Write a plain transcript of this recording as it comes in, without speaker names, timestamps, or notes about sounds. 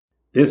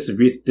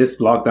this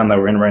lockdown that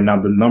we're in right now,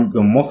 the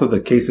most of the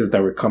cases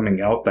that were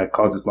coming out that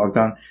caused this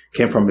lockdown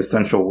came from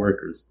essential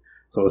workers.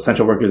 So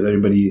essential workers,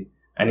 anybody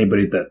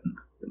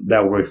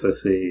that works,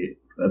 let's say,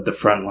 at the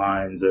front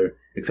lines or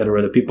et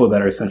cetera, the people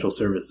that are essential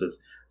services.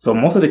 So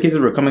most of the cases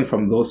were coming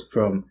from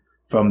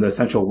from the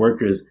essential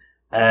workers.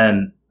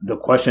 And the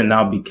question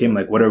now became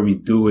like, what are we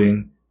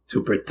doing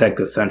to protect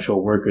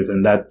essential workers?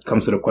 And that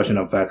comes to the question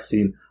of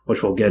vaccine,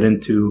 which we'll get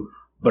into,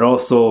 but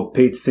also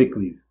paid sick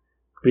leave.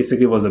 Paid sick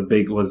leave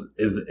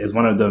is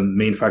one of the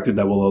main factors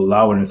that will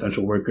allow an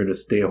essential worker to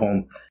stay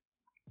home.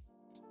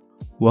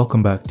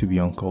 Welcome back to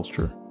Beyond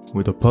Culture,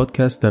 with a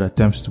podcast that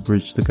attempts to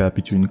bridge the gap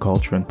between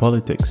culture and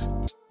politics.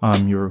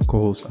 I'm your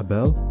co-host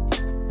Abel,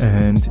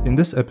 and in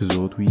this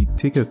episode, we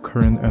take a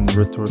current and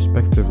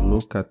retrospective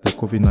look at the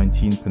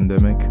COVID-19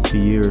 pandemic a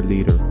year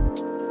later.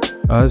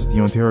 As the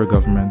Ontario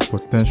government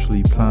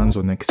potentially plans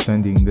on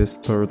extending this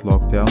third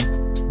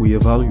lockdown, we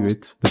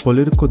evaluate the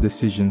political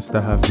decisions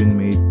that have been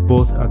made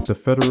both at the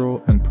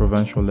federal and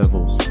provincial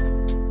levels.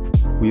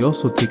 We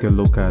also take a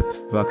look at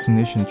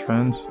vaccination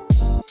trends,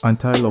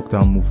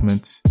 anti-lockdown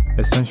movements,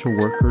 essential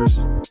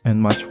workers, and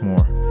much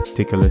more.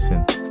 Take a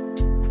listen.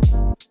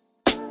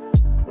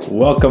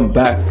 Welcome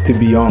back to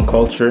Beyond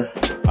Culture.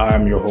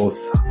 I'm your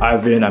host,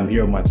 Ivan. I'm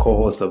here with my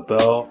co-host,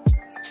 Abel.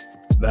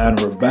 Man,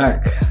 we're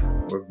back.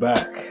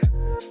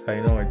 I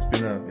know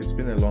it's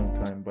been a long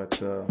time,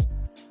 but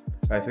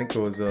I think it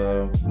was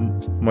a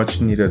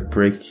much needed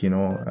break,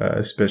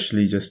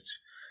 especially just,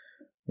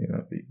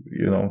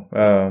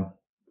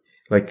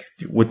 like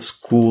with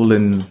school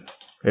and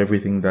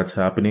everything that's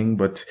happening.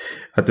 But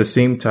at the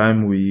same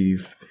time,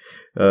 we've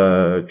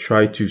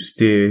tried to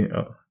stay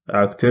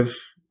active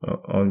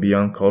on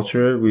Beyond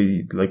Culture.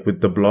 We like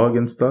with the blog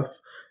and stuff.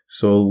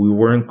 So we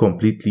weren't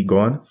completely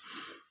gone,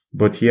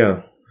 but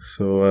yeah.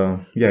 So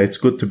it's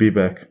good to be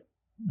back.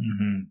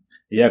 Mm-hmm.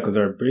 Yeah, because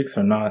our breaks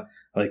are not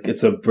like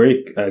it's a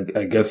break,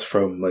 I guess,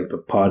 from like the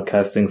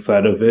podcasting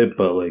side of it,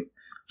 but like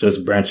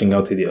just branching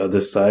out to the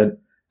other side.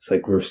 It's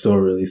like we're still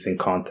releasing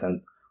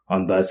content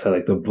on that side.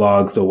 Like the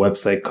blogs, the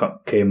website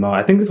came out.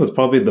 I think this was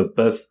probably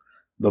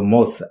the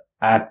most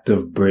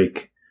active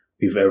break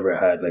we've ever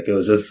had. Like it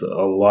was just we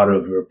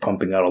were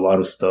pumping out a lot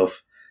of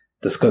stuff,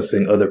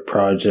 discussing other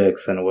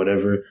projects and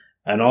whatever.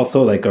 And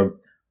also like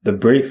the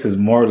breaks is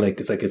more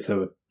like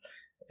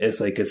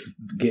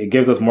it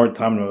gives us more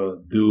time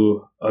to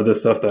do other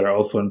stuff that are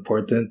also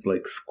important,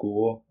 like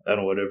school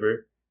and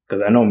whatever.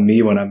 Because I know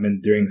me, when I'm in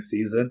during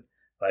season,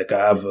 like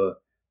I have a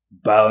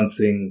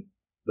balancing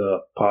the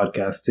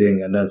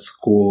podcasting and then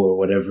school or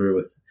whatever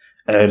with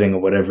editing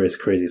or whatever is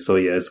crazy. So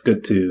yeah, it's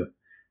good to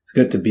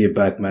be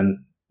back,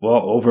 man.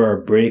 Well, over our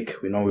break,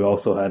 we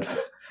also had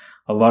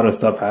a lot of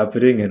stuff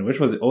happening, and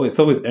it's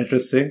always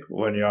interesting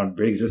when you're on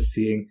break, just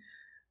seeing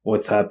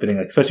what's happening,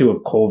 like, especially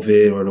with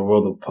COVID or the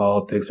world of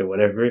politics or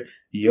whatever.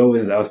 I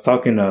was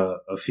talking to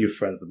a few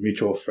friends,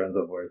 mutual friends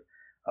of ours.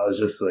 I was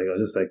just like,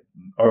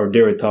 or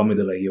they were telling me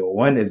that like, yo,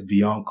 when is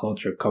Beyond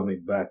Culture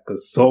coming back?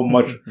 Cause so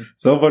much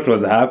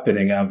was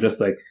happening. And I'm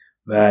just like,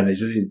 man,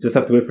 you just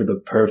have to wait for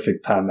the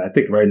perfect time. I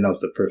think right now is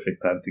the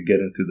perfect time to get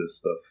into this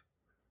stuff.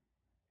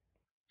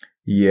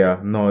 Yeah,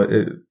 no,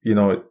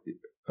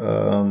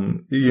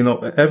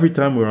 every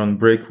time we're on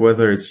break,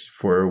 whether it's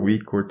for a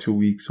week or 2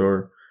 weeks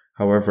or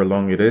however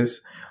long it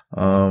is,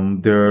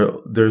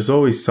 there's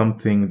always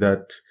something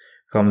that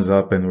comes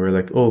up and we're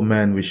like, oh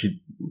man,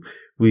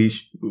 we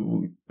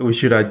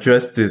should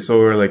address this, or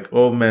we're like,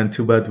 oh man,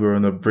 too bad we're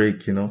on a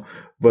break,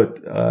 but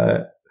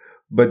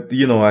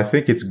I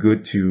think it's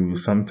good to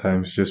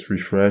sometimes just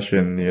refresh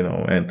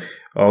and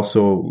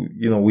also,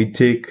 we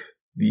take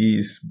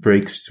these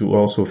breaks to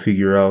also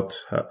figure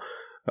out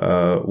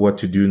what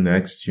to do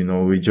next.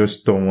 We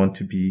just don't want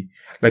to be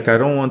like, I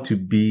don't want to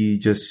be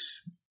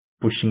just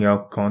pushing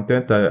out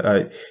content.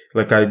 I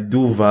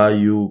do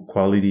value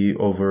quality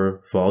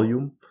over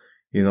volume.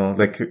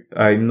 Like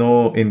I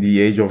know in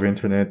the age of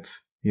internet,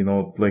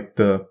 like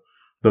the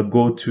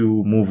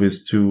go-to move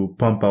is to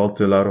pump out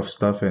a lot of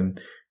stuff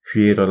and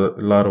create a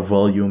lot of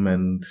volume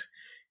and,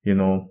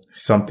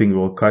 something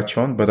will catch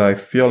on. But I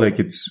feel like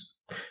it's,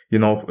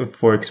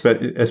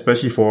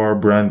 especially for our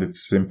brand,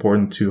 it's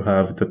important to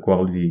have the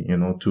quality,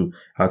 to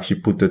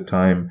actually put the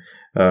time,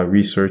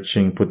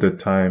 researching, put the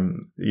time,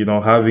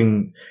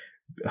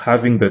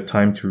 having the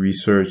time to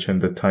research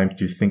and the time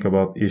to think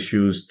about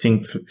issues,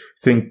 think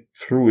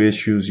through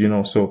issues,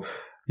 so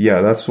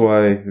yeah, that's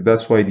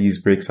why these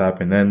breaks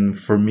happen. And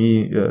for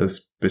me,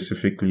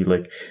 specifically,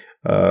 like,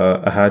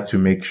 I had to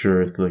make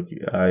sure, like,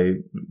 I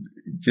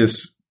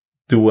just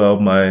do well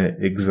my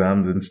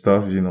exams and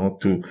stuff,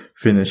 to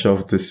finish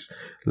off this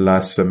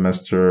last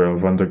semester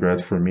of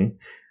undergrad for me.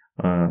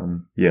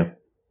 Yeah,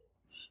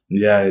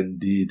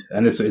 indeed.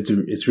 And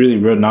it's really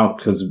real now,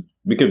 because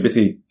we could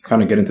basically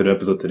kind of get into the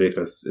episode today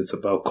because it's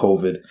about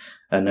COVID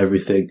and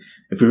everything.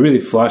 If we really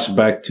flash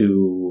back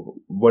to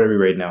what are we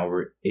right now?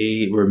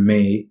 We're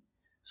May.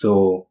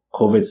 So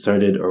COVID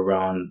started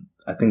around,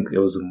 I think it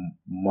was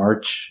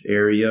March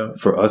area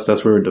for us.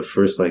 That's where the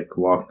first like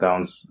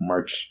lockdowns,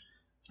 March,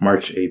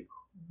 April.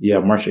 Yeah,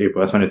 March,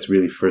 April. That's when it's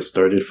really first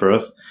started for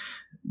us.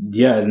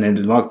 Yeah, and then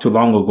not too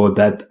long ago,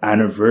 that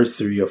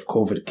anniversary of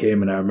COVID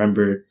came, and I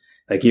remember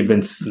like even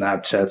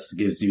Snapchats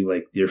gives you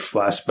like your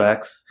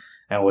flashbacks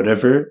and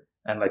whatever.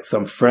 And like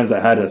some friends I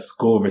had at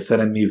school were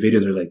sending me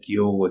videos. Were like,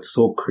 "Yo, it's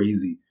so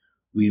crazy.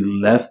 We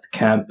left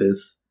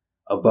campus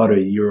about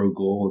a year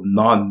ago,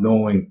 not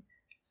knowing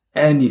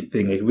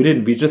anything. Like we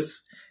didn't. We just.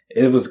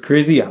 It was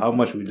crazy how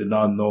much we did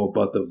not know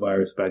about the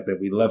virus back then.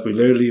 We left. We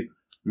literally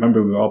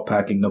remember we were all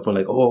packing up. We're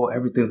like, oh,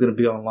 everything's gonna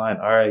be online.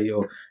 All right,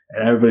 yo,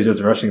 and everybody's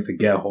just rushing to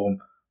get home,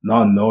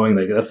 not knowing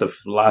like that's the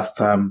last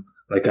time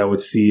like I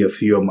would see a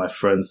few of my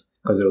friends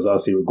because it was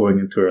obviously we're going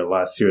into our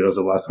last year. That was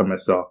the last time I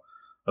saw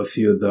a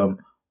few of them.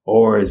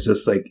 Or it's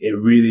just like it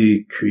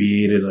really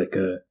created like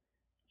a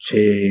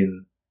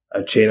chain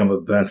of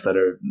events that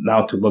are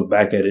now to look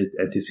back at it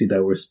and to see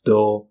that we're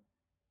still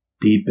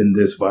deep in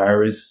this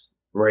virus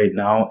right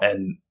now,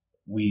 and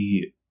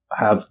we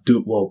have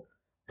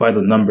by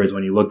the numbers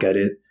when you look at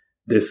it,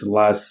 this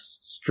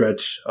last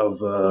stretch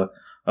of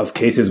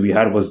cases we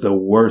had was the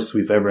worst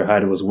we've ever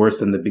had. It was worse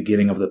than the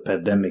beginning of the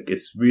pandemic.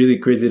 It's really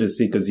crazy to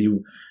see because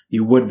you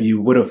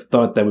would have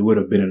thought that we would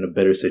have been in a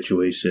better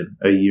situation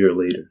a year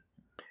later.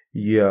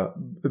 Yeah,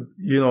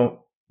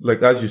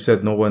 like as you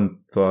said, no one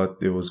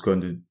thought it was going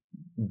to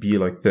be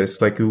like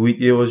this. Like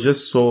it was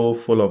just so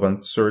full of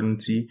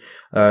uncertainty.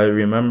 I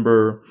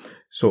remember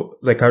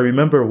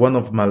one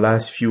of my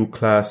last few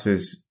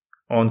classes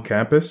on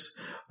campus.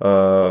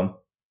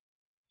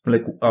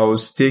 Like I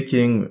was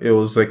taking, it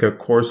was like a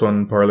course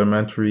on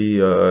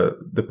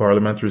the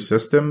parliamentary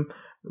system,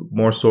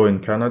 more so in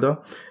Canada.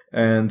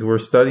 And we're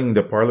studying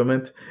the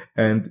parliament,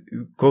 and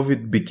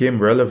COVID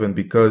became relevant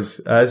because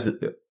as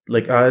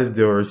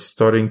they were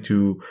starting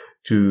to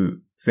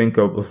think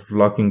of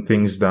locking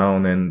things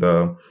down and,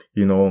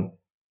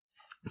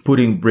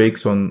 putting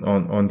brakes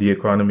on the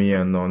economy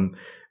and on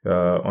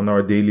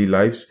our daily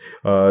lives,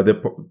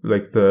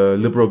 the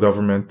Liberal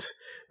government,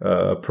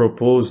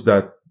 proposed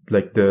that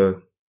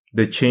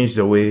they changed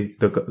the way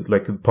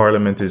the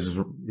parliament is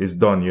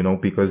done,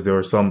 because there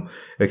were some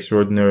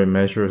extraordinary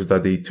measures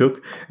that they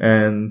took.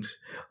 And,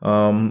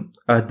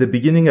 at the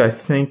beginning, I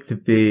think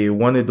that they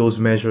wanted those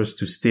measures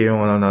to stay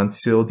on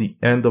until the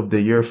end of the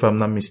year, if I'm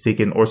not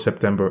mistaken, or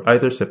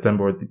either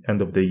September or the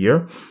end of the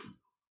year.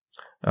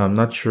 I'm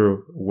not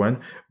sure when,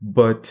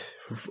 but,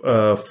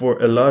 for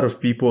a lot of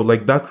people,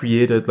 like that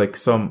created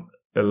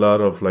a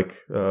lot of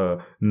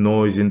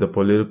noise in the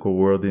political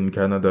world in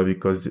Canada,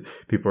 because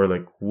people are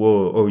like,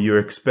 whoa, oh, you're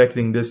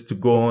expecting this to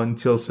go on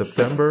till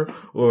September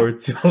or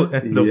till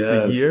end of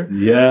the year?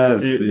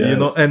 Yes.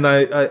 And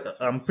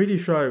I'm pretty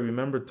sure I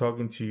remember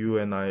talking to you,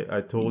 and I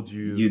told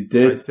you. You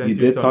did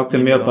talk to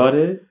me about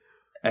it,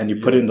 and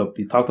you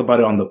talked about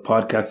it on the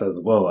podcast as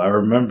well. I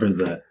remember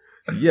that.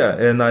 Yeah.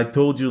 And I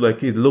told you,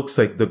 it looks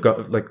like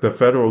the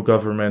federal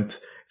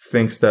government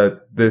thinks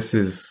that this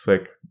is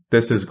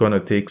going to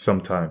take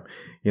some time,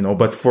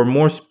 but for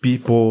most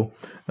people,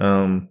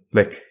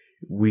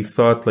 we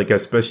thought,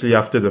 especially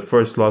after the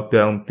first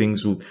lockdown,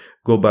 things would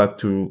go back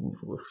to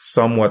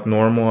somewhat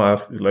normal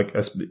after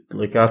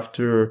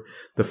the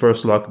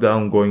first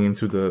lockdown going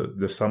into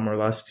the summer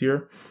last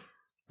year.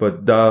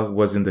 But that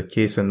wasn't the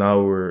case. And now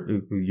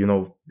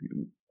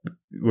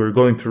we're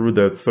going through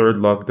the third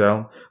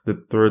lockdown,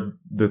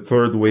 the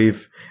third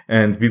wave,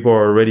 and people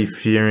are already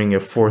fearing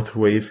a fourth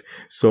wave.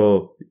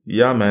 So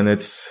yeah, man,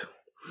 it's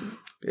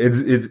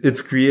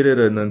created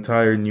an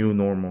entire new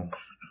normal.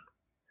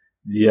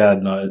 Yeah,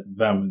 no,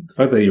 man, the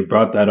fact that you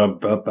brought that up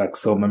brought back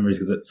so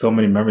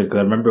many memories. Because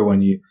I remember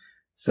when you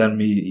sent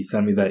me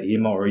that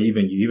email, or you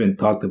even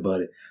talked about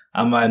it.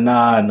 I'm like,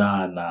 nah.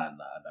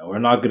 We're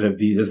not gonna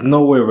be. There's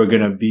no way we're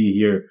gonna be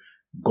here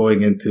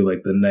going into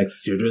the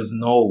next year. There's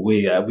no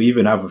way. We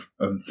even have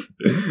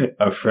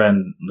a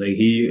friend,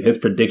 his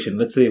prediction,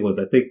 let's say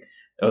I think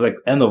it was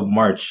end of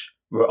March.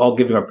 We're all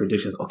giving our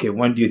predictions. Okay,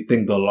 when do you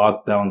think the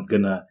lockdown's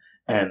gonna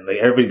end?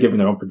 Everybody's giving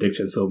their own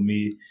predictions. So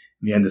me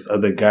and this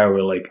other guy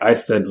were I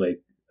said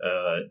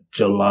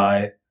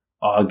July,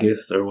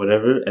 August or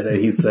whatever. And then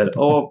he said,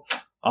 oh,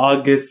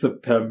 August,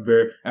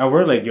 September. And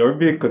we're you're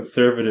being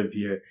conservative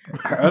here.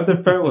 Our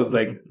other friend was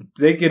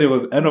thinking it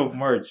was end of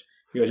March.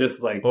 He was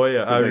just oh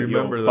yeah, I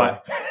remember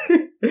that.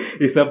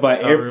 He said by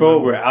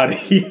April, we're out of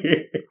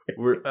here.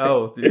 We're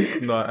out.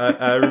 No,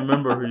 I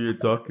remember who you're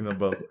talking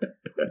about.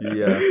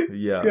 Yeah.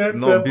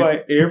 Said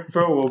by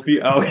April, we'll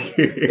be out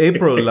here.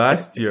 April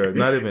last year,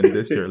 not even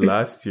this year,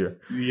 last year.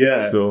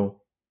 Yeah. So.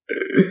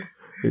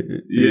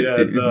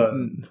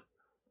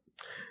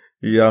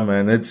 Yeah,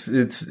 man, it's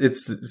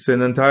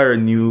an entire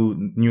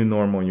new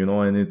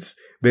normal, and it's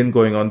been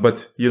going on.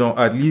 But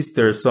at least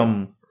there's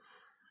some.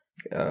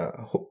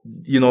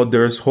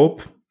 There's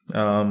hope.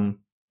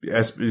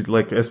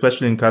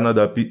 Especially in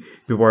Canada,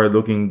 people are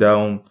looking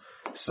down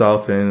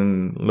south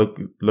and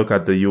look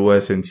at the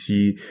US and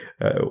see,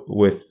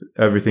 with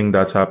everything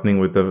that's happening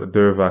with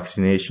their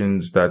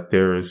vaccinations, that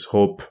there is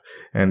hope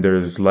and there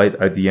is light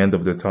at the end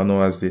of the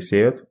tunnel, as they say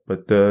it.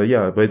 But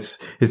but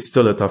it's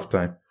still a tough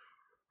time.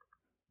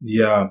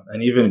 Yeah,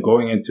 and even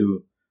going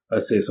into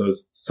let's say, so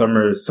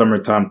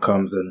summertime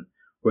comes and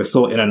we're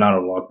still in and out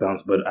of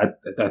lockdowns, but I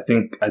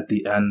think at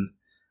the end,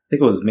 I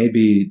think it was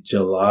maybe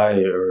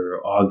July or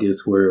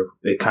August where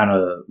we kind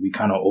of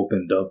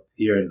opened up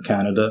here in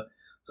Canada.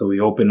 So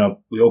we opened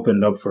up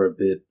for a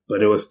bit,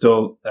 but it was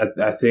still,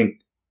 I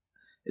think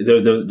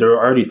they're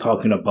already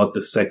talking about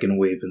the second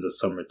wave in the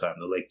summertime.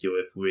 They're like, yo,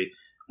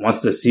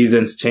 once the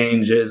seasons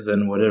changes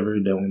and whatever,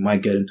 then we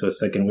might get into a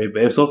second wave.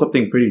 But it's still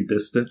something pretty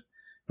distant,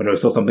 but it was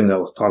still something that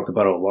was talked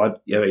about a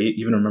lot. Yeah, I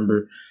even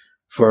remember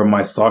for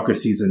my soccer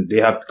season, they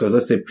have to, because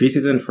let's say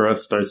preseason for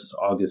us starts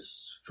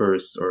August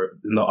 1st or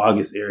in the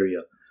August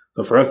area.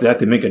 So for us, they had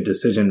to make a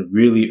decision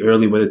really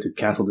early whether to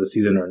cancel the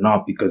season or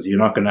not, because you're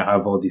not going to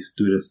have all these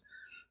students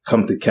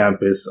come to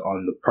campus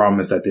on the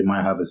promise that they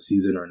might have a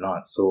season or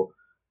not. So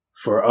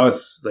for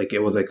us, like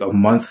it was like a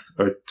month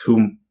or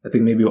two, I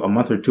think maybe a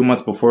month or 2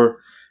 months before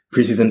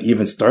preseason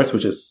even starts,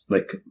 which is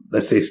like,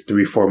 let's say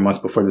 3-4 months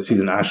before the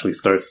season actually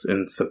starts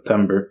in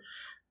September.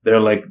 They're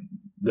like,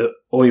 the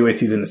OUA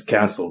season is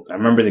canceled. I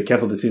remember they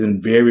canceled the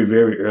season very,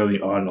 very early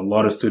on. A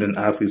lot of student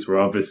athletes were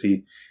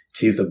obviously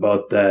teased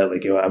about that.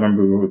 Like, I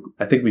remember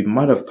I think we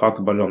might have talked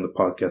about it on the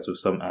podcast with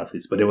some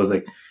athletes, but it was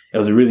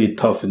really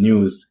tough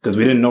news because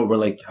we didn't know. We're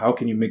like, how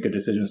can you make a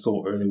decision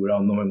so early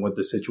without knowing what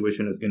the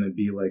situation is going to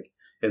be like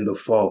in the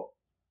fall?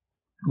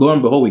 Lo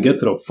and behold, we get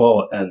to the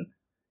fall and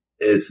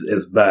it's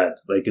bad.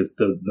 Like it's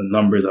the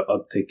numbers are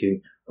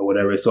upticking or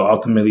whatever. So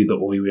ultimately the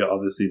OUA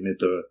obviously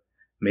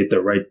made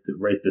the right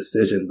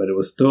decision, but it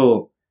was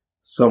still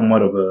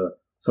somewhat of a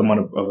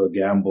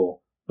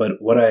gamble. But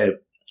what I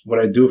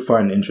do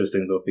find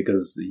interesting though,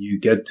 because you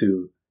get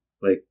to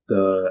like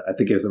I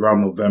think it's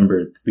around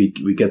November, we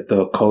get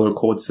the color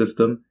code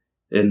system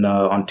in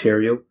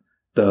Ontario,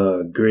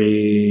 the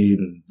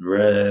green,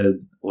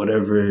 red,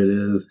 whatever it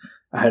is.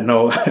 I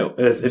know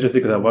it's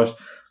interesting because I watched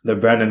the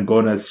Brandon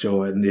Gomez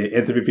show and they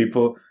interview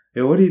people.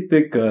 Yo, what do you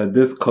think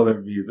this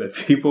color means? And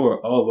people were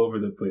all over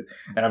the place.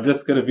 And I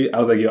was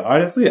like, yo,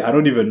 honestly, I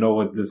don't even know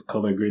what this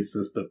color grade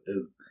system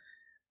is.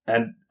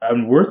 And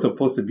we're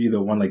supposed to be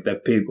the one like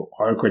that paid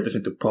hardcore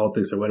attention to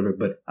politics or whatever,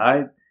 but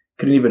I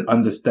couldn't even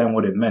understand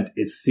what it meant.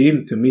 It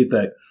seemed to me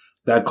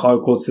that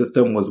color code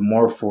system was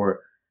more for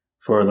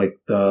like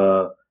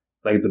the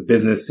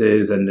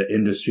businesses and the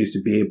industries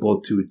to be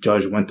able to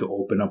judge when to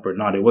open up or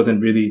not. It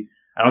wasn't really,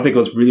 I don't think it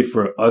was really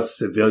for us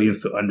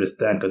civilians to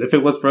understand. Because if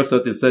it was for us,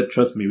 like they said,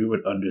 trust me, we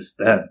would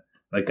understand.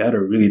 Like I had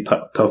a really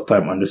tough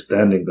time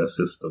understanding that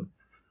system.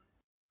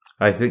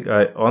 I think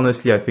that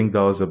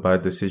was a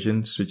bad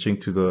decision, switching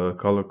to the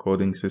color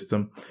coding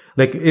system.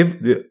 Like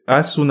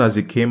as soon as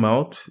it came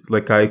out,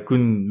 like I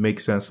couldn't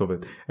make sense of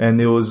it. And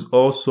it was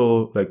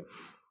also like,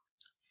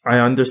 I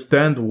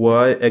understand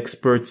why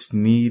experts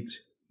needed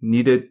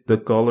the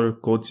color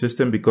code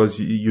system, because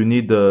you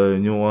need the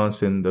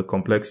nuance and the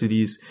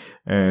complexities,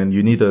 and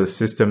you need a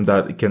system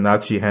that can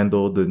actually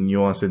handle the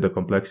nuance and the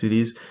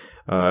complexities,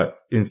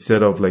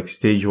 instead of like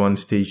stage 1,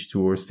 stage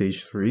 2, or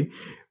stage 3.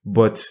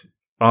 But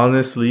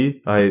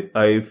honestly,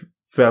 I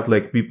felt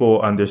like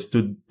people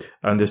understood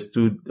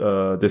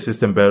the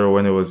system better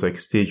when it was like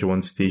stage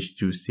 1, stage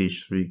 2,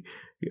 stage 3,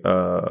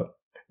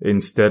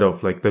 instead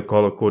of like the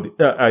color code.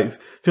 I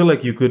feel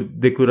like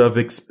they could have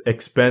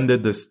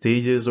expanded the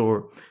stages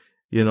or,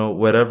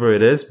 whatever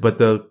it is, but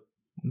the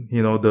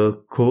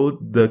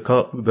code,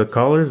 the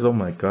colors, oh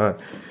my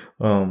God.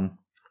 But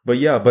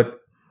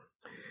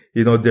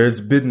there's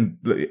been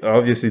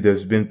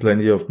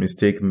plenty of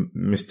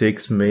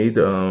mistakes made,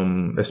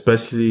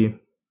 especially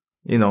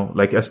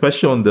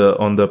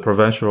on the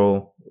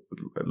provincial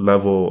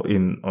level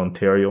in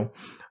Ontario.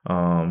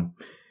 I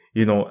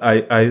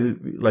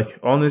like,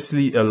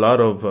 honestly, a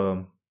lot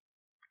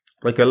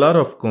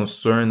of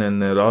concern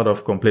and a lot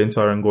of complaints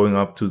aren't going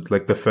up to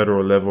like the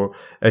federal level,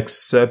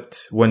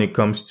 except when it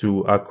comes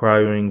to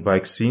acquiring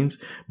vaccines.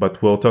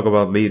 But we'll talk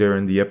about later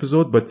in the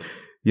episode. But,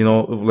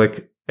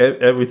 like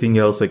everything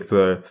else, like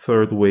the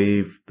third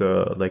wave,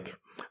 those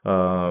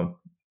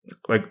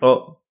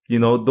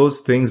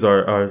things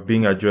are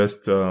being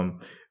addressed. I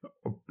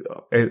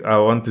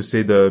want to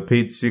say the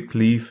paid sick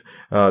leave,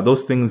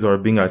 those things are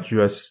being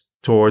addressed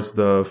towards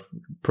the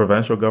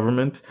provincial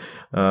government,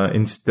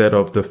 instead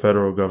of the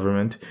federal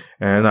government.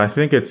 And I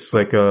think it's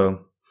like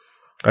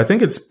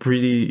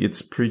pretty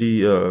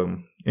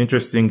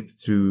interesting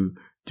to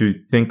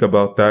think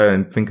about that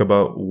and think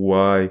about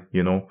why,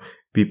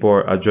 people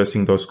are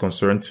addressing those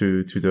concerns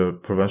to the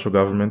provincial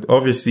government.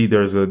 Obviously,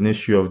 there's an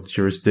issue of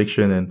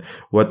jurisdiction and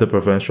what the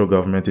provincial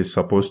government is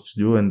supposed to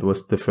do and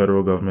what the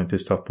federal government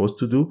is supposed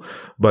to do.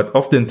 But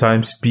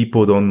oftentimes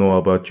people don't know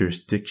about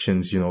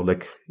jurisdictions,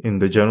 like in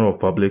the general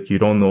public, you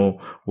don't know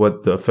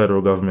what the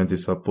federal government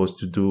is supposed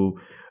to do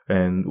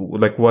and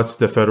like what's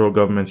the federal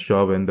government's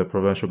job and the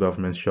provincial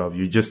government's job.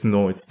 You just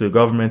know it's the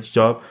government's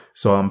job.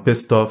 So I'm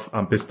pissed off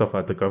at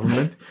the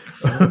government,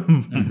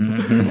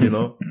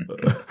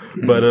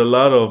 but a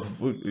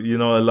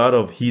lot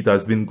of heat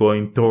has been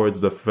going towards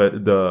the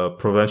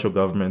provincial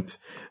government,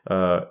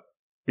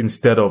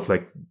 instead of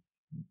like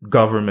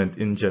government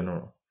in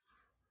general.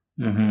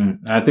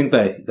 I think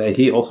that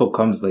he also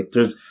comes like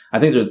I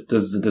think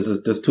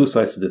there's two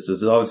sides to this.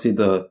 There's obviously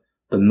the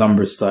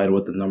numbers side,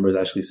 what the numbers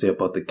actually say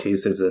about the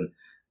cases and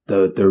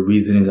the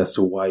reasoning as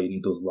to why you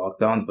need those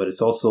lockdowns. But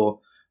there's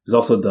also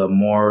the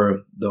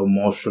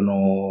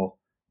emotional,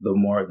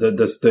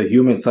 the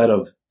human side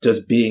of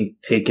just being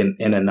taken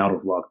in and out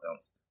of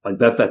lockdowns.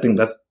 Like I think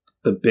that's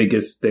the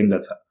biggest thing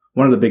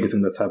one of the biggest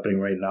things that's happening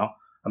right now.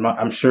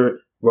 I'm sure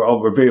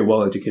we're very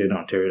well educated in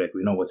Ontario. Like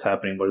we know what's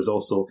happening, but it's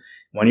also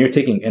when you're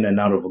taking in and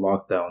out of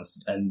lockdowns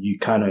and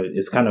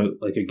it's kind of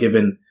like you're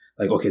given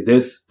like, okay,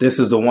 this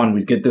is the one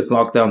we get this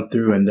lockdown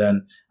through. And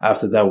then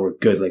after that, we're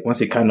good. Like once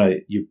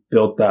you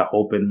built that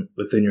hope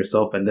within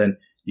yourself and then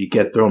you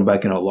get thrown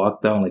back in a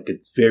lockdown, like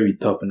it's very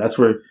tough. And that's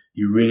where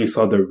you really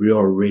saw the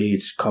real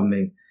rage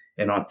coming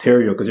in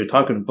Ontario. Cause you're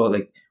talking about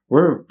like,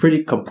 we're a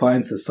pretty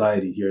compliant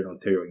society here in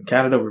Ontario. In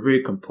Canada, we're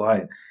very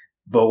compliant.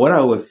 But what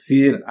I was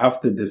seeing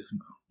after this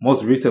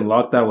most recent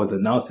lockdown was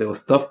announced, it was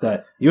stuff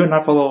that you and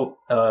I follow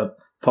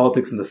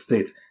politics in the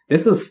States.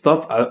 This is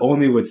stuff I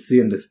only would see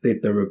in the States,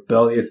 the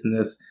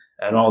rebelliousness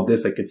and all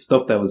this. Like it's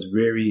stuff that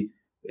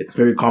it's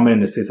very common in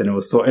the States. And it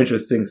was so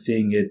interesting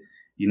seeing it,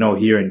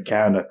 here in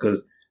Canada,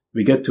 because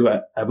we get to,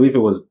 I believe it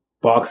was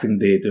Boxing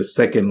Day, the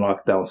second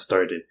lockdown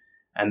started.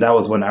 And that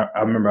was when I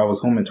remember I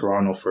was home in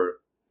Toronto for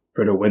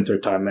the winter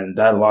time. And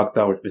that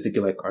lockdown was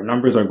basically like our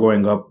numbers are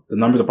going up. The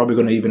numbers are probably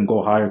going to even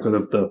go higher because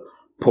of the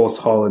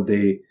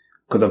post-holiday,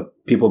 because of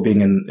people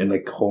being in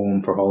like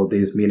home for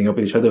holidays, meeting up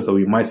with each other. So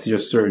we might see a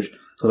surge.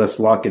 So let's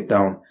lock it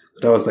down.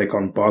 So that was like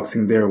on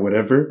Boxing Day or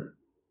whatever.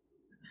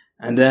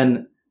 And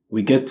then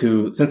we get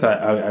to, since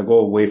I go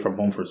away from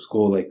home for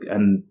school, like,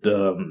 and,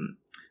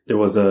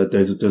 there's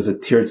a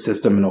tiered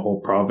system in the whole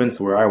province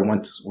where I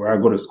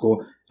go to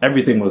school.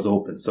 Everything was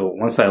open. So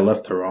once I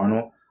left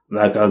Toronto,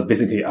 like I was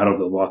basically out of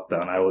the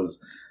lockdown. I was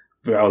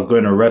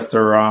going to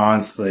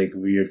restaurants, like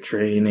we were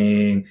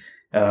training.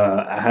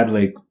 I had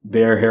like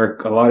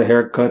a lot of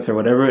haircuts or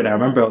whatever. And I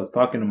remember I was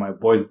talking to my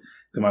boys,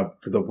 to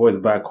the boys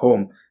back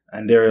home,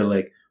 and they were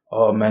like,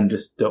 "Oh man,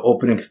 just the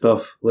opening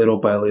stuff little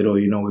by little.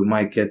 We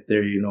might get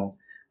there.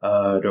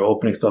 They're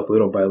opening stuff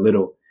little by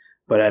little."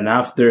 But then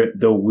after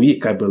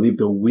I believe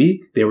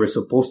they were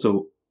supposed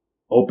to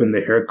open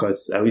the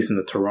haircuts, at least in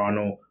the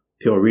Toronto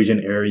Peel region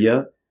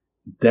area.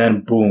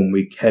 Then boom,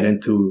 we head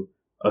into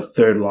a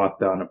third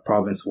lockdown, a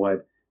province-wide.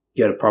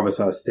 Get a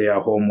province-wide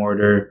stay-at-home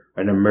order,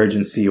 an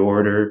emergency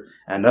order.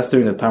 And that's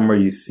during the time where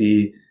you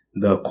see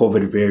the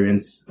COVID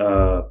variants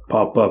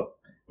pop up,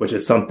 which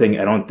is something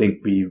I don't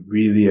think we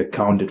really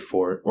accounted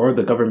for, or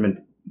the government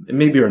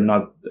maybe or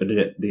not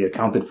they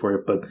accounted for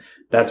it, but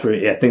that's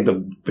where I think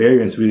the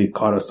variants really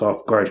caught us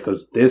off guard,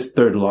 because this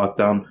third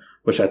lockdown,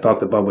 which I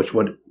talked about, which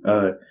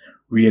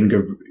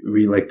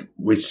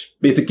which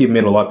basically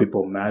made a lot of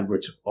people mad,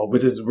 which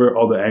is where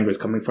all the anger is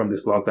coming from,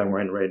 this lockdown we're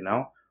in right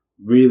now,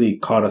 really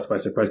caught us by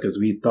surprise, because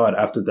we thought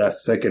after that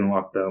second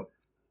lockdown,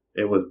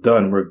 it was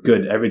done. We're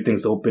good.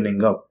 Everything's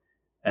opening up.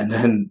 And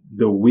then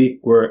the week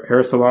where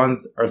hair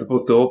salons are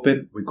supposed to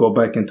open, we go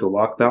back into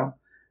lockdown.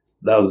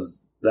 That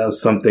was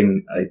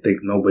something I think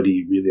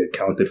nobody really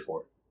accounted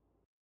for.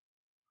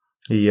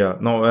 Yeah,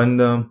 no, and,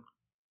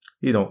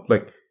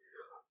 like,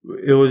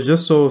 it was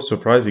just so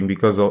surprising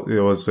because it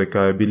was like,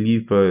 I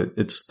believe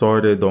it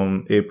started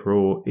on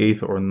April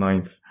 8th or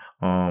 9th.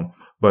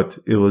 But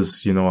it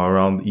was,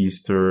 around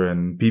Easter,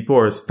 and people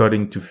are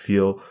starting to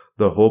feel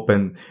the hope,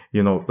 and,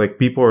 like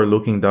people are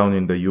looking down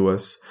in the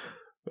US,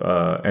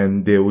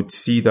 and they would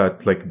see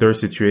that like their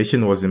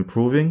situation was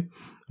improving.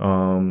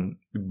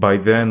 By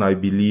then, I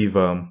believe,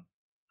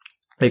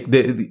 like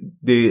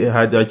they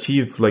had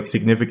achieved like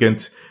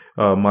significant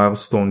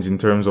milestones in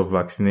terms of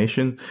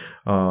vaccination,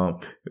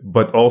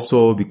 but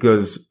also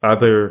because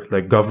other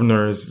like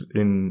governors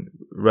in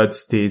red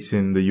states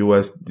in the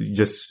US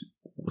just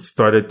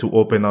started to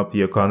open up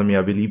the economy.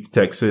 I believe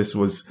Texas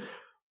was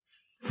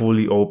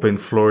fully open,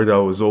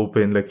 Florida was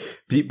open. Like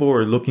people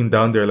were looking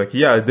down there like,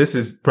 yeah, this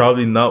is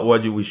probably not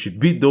what we should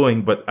be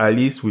doing, but at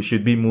least we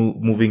should be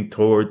moving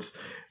towards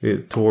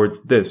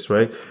this,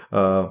 right?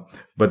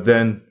 But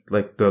then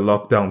like the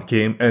lockdown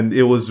came, and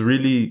it was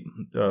really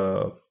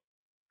abrupt,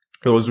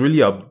 it was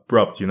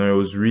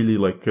really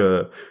like,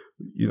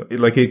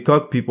 like it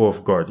caught people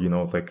off guard,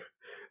 like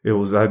it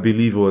was, I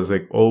believe it was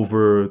like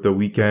over the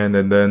weekend.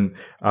 And then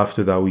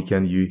after that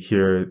weekend, you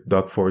hear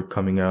Doug Ford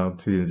coming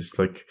out. It's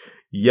like,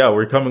 yeah,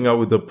 we're coming out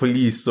with the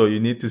police, so you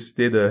need to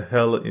stay the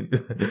hell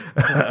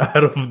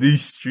out of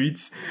these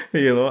streets,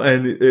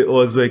 and it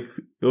was like,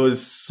 it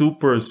was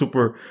super,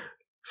 super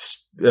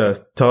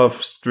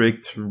tough,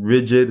 strict,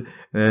 rigid,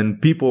 and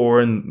people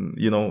weren't,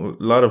 a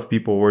lot of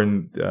people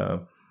weren't,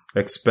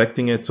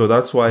 expecting it. So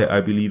that's why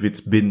I believe it's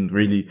been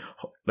really,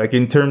 like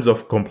in terms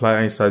of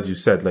compliance, as you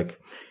said, like,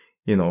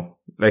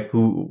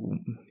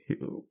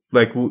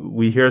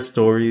 we hear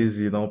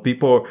stories,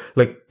 people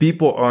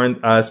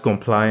aren't as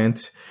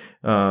compliant,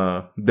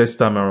 this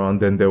time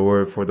around than they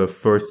were for the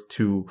first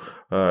two,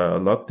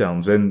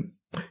 lockdowns. And,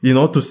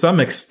 to some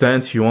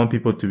extent, you want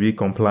people to be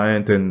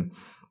compliant and,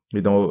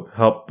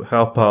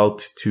 help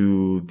out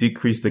to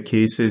decrease the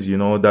cases.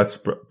 That's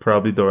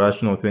probably the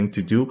rational thing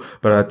to do.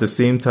 But at the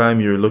same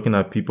time, you're looking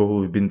at people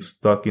who've been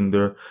stuck in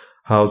their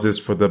houses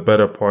for the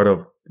better part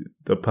of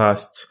the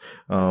past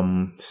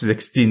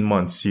 16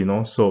 months,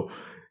 So,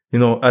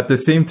 at the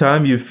same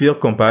time, you feel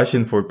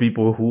compassion for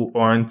people who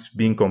aren't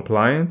being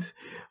compliant,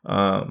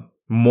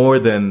 more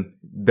than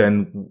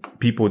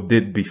people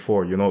did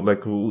before,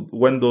 like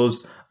when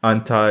those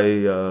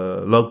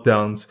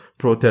lockdowns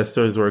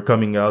protesters were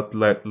coming out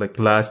like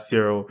last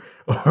year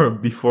or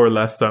before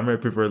last summer.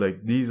 People are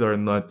like, these are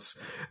not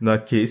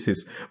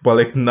cases. But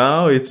like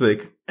now it's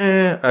like,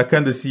 I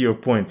kind of see your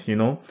point,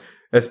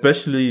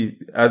 especially,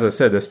 as I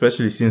said,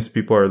 especially since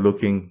people are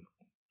looking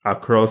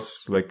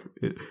across, like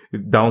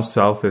down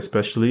south,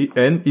 especially,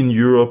 and in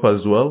Europe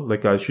as well.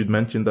 Like I should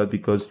mention that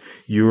because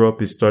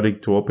Europe is starting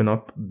to open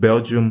up.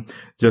 Belgium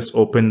just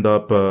opened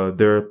up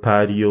their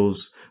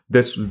patios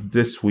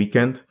this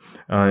weekend,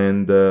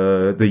 and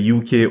the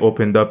UK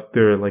opened up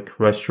their like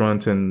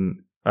restaurants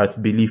and I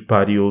believe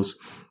patios,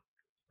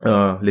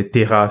 les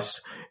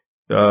terrasses,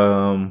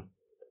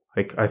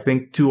 like I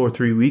think 2 or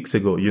 3 weeks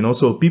ago,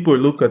 so people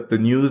look at the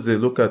news, they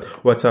look at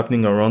what's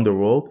happening around the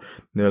world.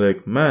 They're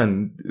like,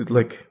 man,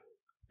 like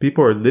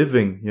people are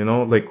living,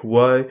 like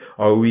why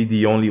are we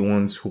the only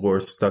ones who are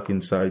stuck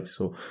inside?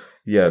 So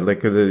yeah,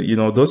 like,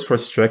 those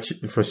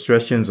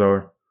frustrations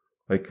are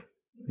like,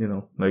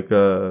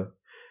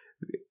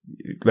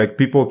 like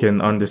people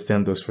can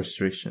understand those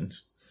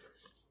frustrations.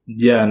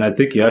 Yeah. And I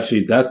think that's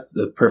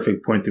the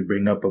perfect point to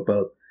bring up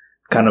about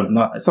kind of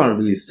it's not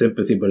really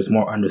sympathy, but it's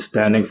more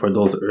understanding for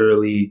those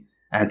early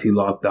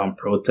anti-lockdown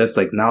protests.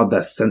 Like now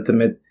that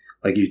sentiment,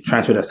 like you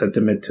transfer that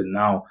sentiment to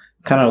now,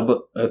 it's kind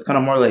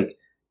of more like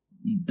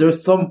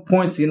there's some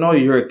points,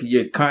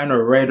 you're kind of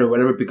right or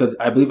whatever, because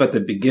I believe at the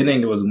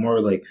beginning it was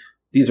more like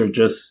these are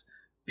just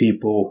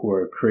people who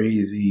are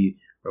crazy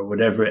or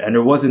whatever. And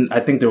I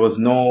think there was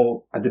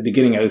no, at the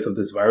beginning at least of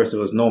this virus, there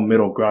was no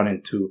middle ground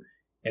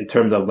in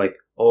terms of like,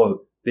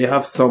 oh, they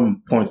have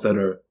some points that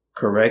are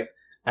correct.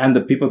 And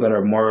the people that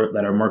are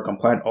more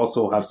compliant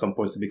also have some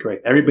points to be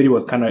correct. Everybody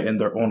was kind of in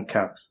their own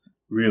camps,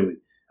 really.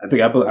 I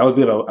think I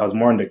was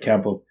more in the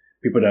camp of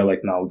people that are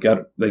like, no,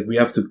 we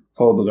have to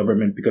follow the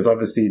government because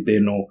obviously they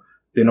know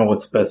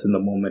what's best in the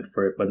moment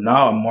for it. But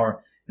now I'm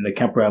more in the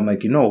camp where I'm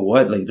like, you know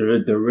what? Like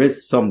there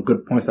is some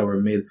good points that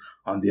were made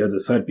on the other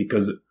side,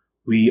 because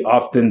we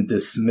often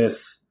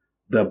dismiss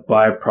the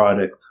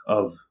byproduct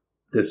of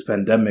this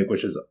pandemic,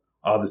 which is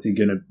obviously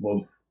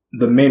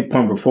the main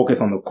point, we're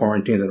focused on the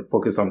quarantines and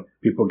focus on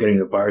people getting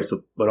the virus,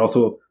 but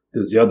also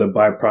there's the other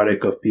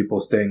byproduct of people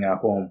staying at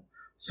home,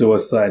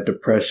 suicide,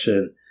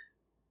 depression,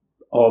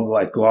 all the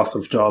like loss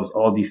of jobs,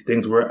 all these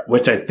things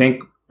which I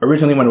think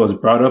originally when it was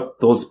brought up,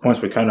 those points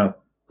were kind of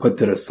put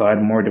to the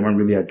side more. They weren't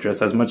really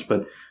addressed as much,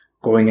 but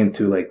going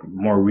into like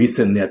more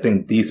recently, I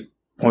think these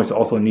points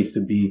also needs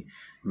to be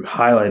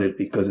highlighted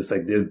because it's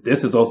like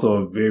this is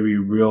also a very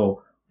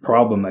real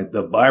problem. Like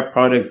the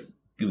byproducts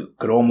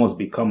could almost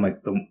become like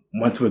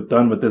once we're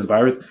done with this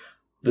virus,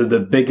 the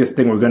biggest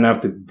thing we're going to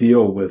have to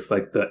deal with,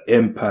 like the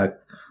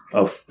impact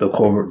of the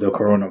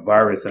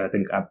coronavirus. And I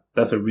think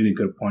that's a really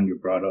good point you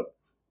brought up.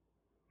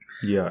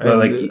 Yeah.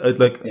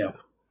 And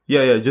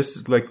yeah.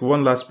 Just like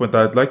one last point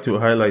I'd like to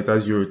highlight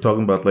as you were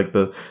talking about like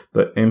the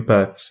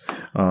impacts,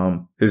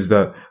 is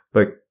that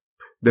like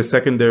the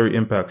secondary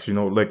impacts,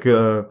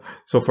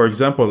 so for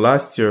example,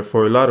 last year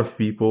for a lot of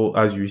people,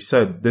 as you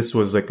said, this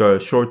was like a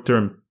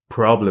short-term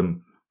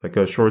problem, like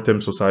a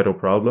short-term societal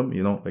problem,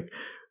 like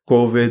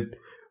COVID.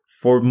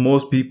 For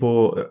most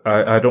people,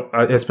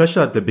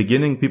 especially at the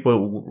beginning,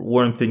 people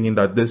weren't thinking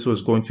that this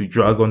was going to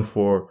drag on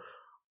for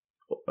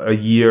a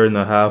year and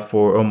a half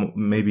or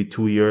maybe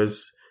 2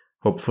 years,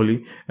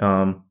 hopefully.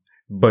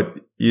 But,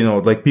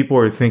 like people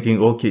are thinking,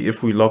 okay,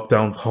 if we lock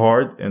down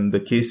hard and the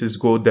cases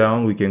go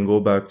down, we can go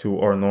back to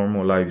our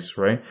normal lives,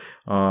 right?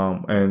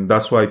 And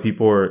that's why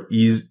people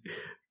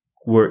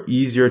were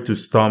easier to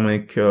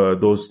stomach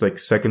those like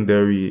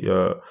secondary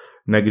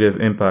negative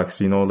impacts,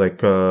 like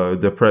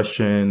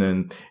depression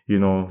and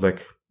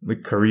like the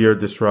career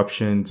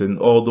disruptions and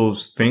all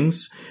those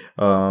things.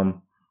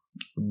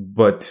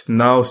 But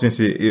now since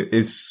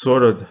it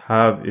sort of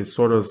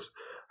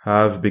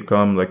have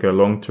become like a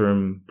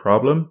long-term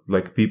problem,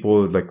 like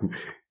people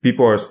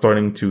are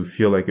starting to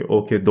feel like,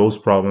 okay, those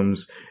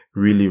problems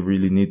really,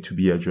 really need to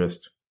be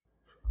addressed.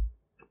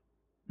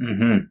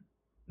 Mm-hmm.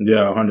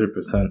 Yeah,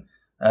 100%.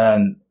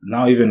 And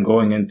now even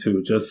going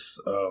into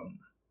just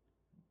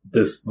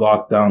this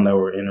lockdown that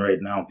we're in right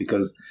now,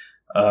 because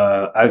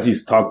as you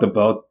talked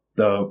about,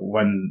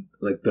 when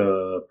like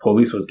the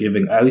police was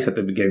giving, at least at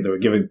the beginning, they were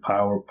giving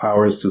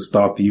powers to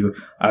stop you,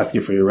 ask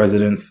you for your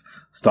residence,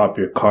 stop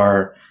your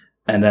car,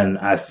 and then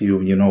ask you,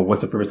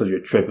 what's the purpose of your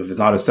trip? If it's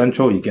not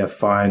essential, you get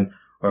fined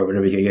or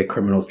whatever, you can get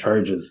criminal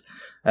charges.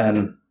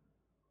 And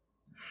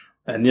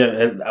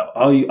yeah,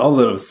 all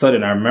of a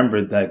sudden, I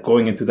remembered that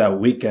going into that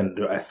weekend,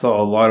 I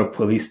saw a lot of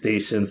police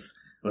stations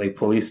like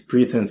police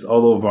precincts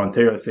all over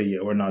Ontario say, yeah,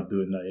 we're not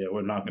doing that. Yeah,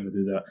 we're not going to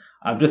do that.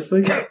 I'm just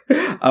like,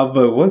 I'm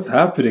like, what's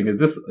happening?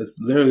 It's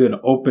literally an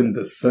open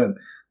dissent.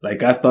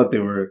 Like I thought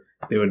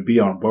they would be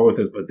on board with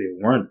this, but they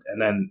weren't.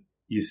 And then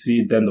you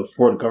see then the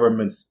Ford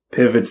government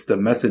pivots the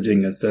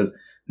messaging and says,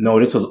 no,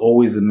 this was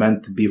always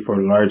meant to be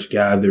for large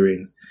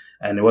gatherings.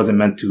 And it wasn't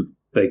meant to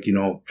like,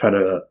 try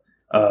to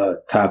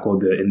tackle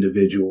the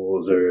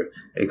individuals or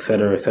et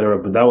cetera, et cetera.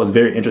 But that was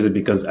very interesting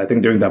because I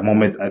think during that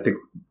moment, I think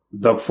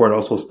Doug Ford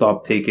also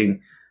stopped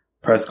taking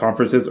press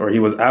conferences, or he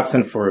was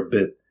absent for a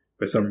bit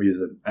for some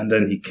reason. And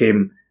then he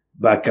came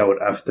back out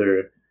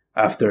after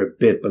a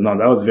bit. But no,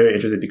 that was very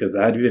interesting because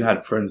I had even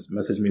had friends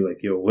message me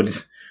like, yo, what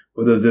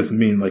does this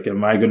mean? Like,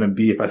 am I going to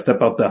be, if I step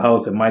out the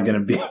house, am I going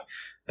to be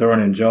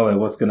thrown in jail? Like,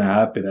 what's going to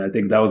happen? And I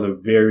think that was a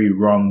very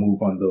wrong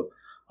move on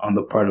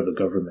the part of the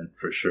government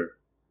for sure.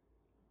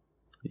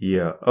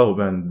 Yeah. Oh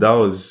man, that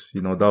was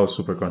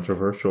super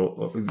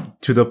controversial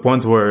to the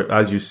point where,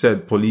 as you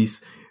said,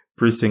 police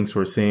precincts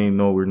were saying,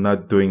 no, we're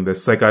not doing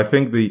this. Like, I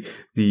think like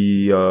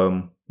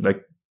the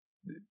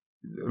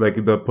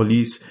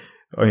police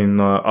in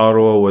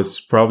Ottawa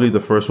was probably the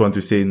first one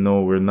to say,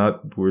 no, we're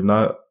not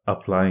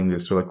applying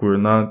this. Or like, we're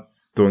not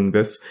doing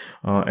this.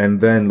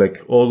 And then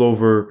like all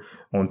over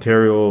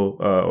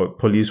Ontario,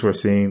 police were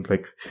saying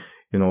like,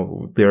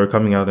 they are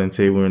coming out and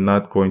say, we're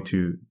not going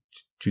to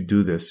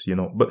do this,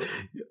 but,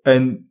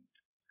 and,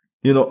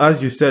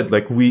 as you said,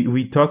 like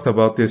we talked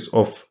about this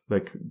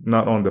like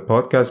not on the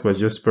podcast, but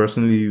just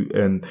personally.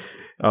 And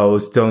I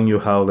was telling you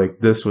how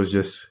like this was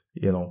just,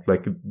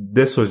 like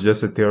this was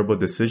just a terrible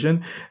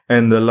decision.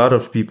 And a lot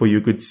of people, you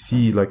could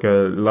see like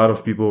a lot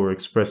of people were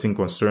expressing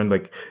concern.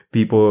 Like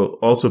people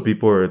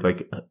were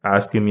like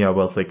asking me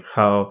about like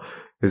how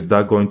is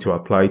that going to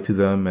apply to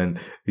them? And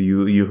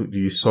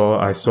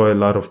I saw a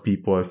lot of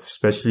people,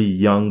 especially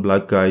young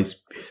Black guys,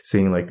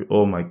 saying like,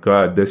 oh my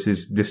God, this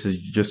is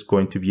just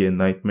going to be a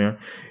nightmare.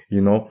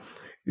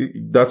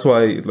 That's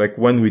why, like,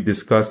 when we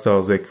discussed, I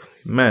was like,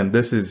 man,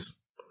 this is,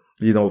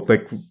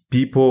 like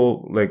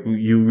people, like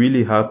you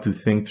really have to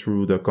think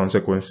through the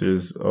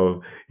consequences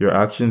of your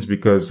actions,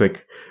 because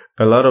like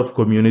a lot of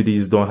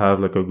communities don't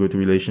have like a good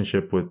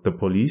relationship with the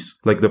police.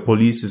 Like the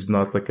police is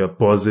not like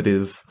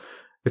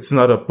it's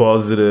not a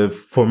positive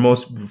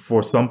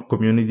for some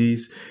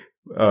communities.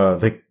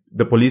 Like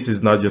the police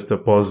is not just a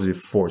positive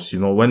force.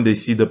 When they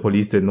see the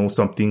police, they know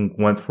something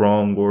went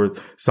wrong or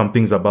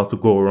something's about to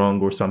go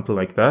wrong or something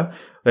like that.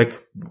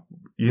 Like,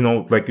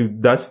 like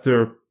that's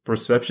their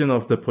perception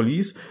of the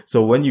police.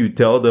 So when you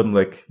tell them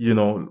like,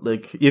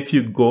 like if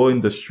you go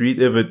in the street,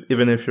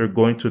 even if you're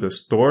going to the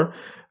store,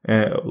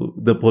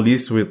 the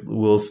police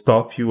will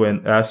stop you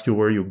and ask you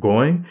where you're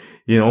going.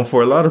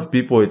 For a lot of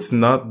people, that's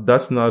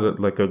not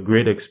like a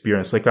great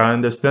experience. Like I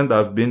understand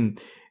I've been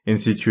in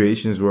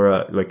situations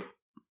where like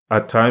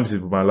at times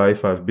in my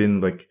life, I've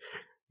been like,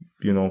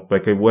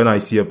 like when I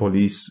see a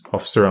police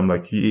officer, I'm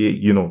like,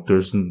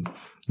 there's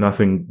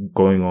nothing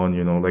going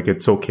on, like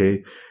it's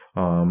okay.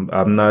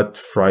 I'm not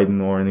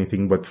frightened or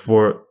anything, but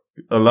for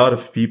a lot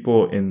of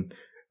people in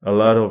a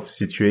lot of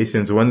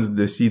situations, when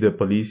they see the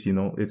police,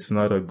 it's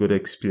not a good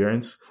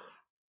experience,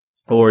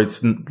 or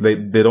it's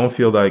like they don't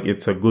feel like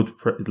it's a good,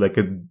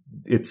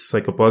 it's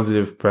like a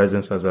positive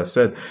presence, as I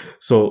said.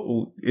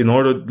 So in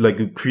order,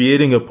 like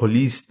creating a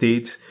police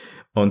state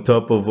on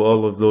top of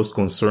all of those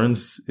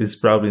concerns is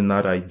probably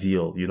not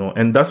ideal,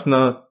 and that's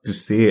not to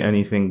say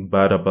anything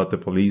bad about the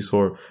police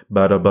or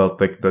bad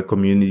about like the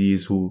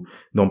communities who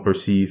don't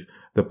perceive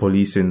the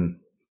police in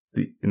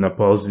a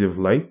positive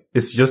light.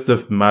 It's just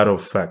a matter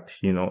of fact,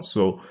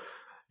 so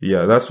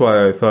yeah, that's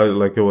why I thought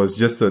like it was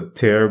just a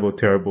terrible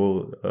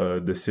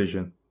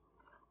decision.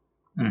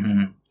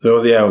 Mm-hmm.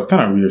 So it was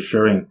kind of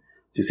reassuring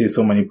to see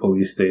so many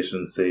police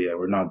stations say, yeah,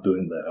 we're not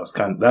doing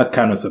that. That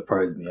kind of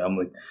surprised me. I'm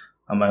like,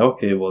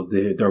 okay, well,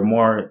 they're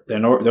more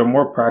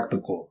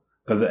practical,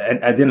 because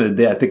at the end of the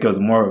day, I think it was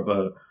more of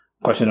a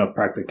question of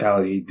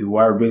practicality. Do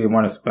I really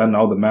want to spend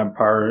all the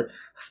manpower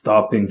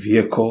stopping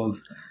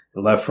vehicles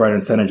left, right,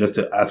 and center just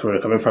to ask where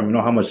they're coming from? You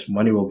know how much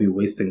money we'll be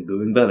wasting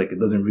doing that? Like, it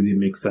doesn't really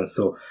make sense.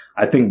 So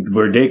I think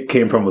where they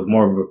came from was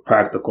more of a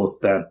practical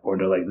standpoint.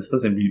 They're like, this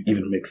doesn't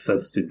even make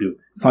sense to do.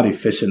 It's not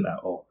efficient at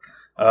all.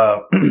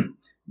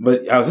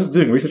 But I was just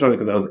doing research on it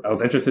because I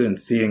was interested in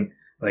seeing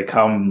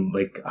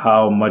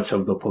how much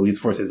of the police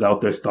force is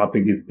out there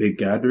stopping these big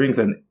gatherings.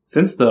 And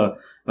since I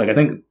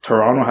think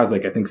Toronto has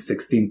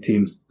 16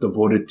 teams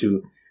devoted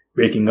to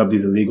breaking up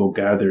these illegal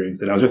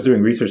gatherings. And I was just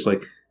doing research,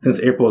 like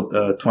since April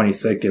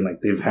 22nd, like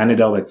they've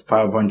handed out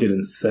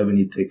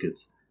 570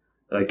 tickets,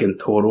 like in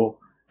total.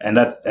 And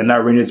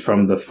that ranges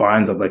from the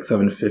fines of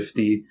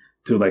 $750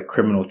 to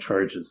criminal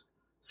charges.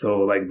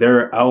 So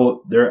they're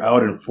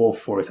out in full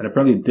force. And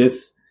apparently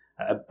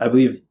I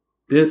believe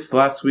this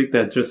last week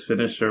that just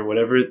finished or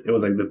whatever, it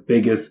was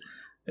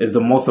is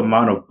the most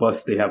amount of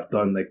busts they have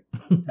done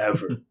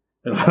ever.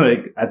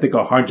 I think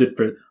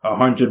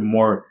 100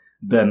 more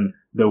than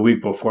the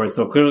week before.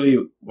 So clearly,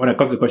 when it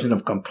comes to the question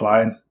of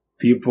compliance,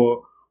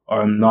 people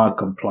are not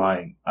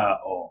complying at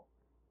all.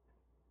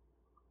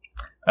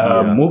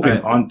 Yeah. Moving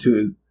on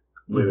to,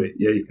 wait,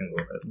 yeah, you can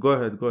go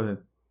ahead. Go ahead.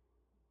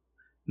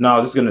 No, I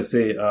was just gonna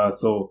say,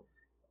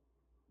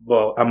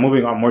 well, I'm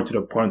moving on more to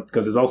the point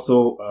because there's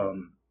also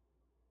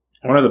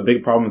one of the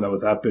big problems that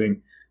was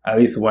happening, at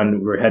least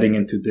when we're heading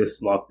into this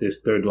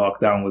third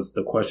lockdown, was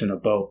the question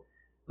about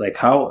like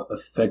how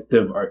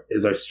effective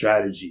is our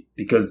strategy?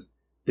 Because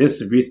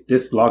this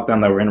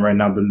lockdown that we're in right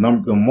now,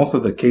 the most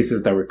of the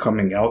cases that were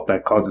coming out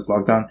that caused this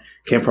lockdown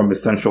came from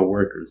essential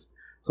workers.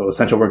 So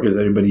essential workers,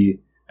 anybody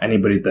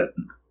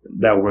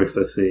that works,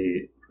 let's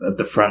say, at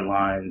the front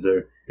lines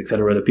or et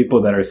cetera, the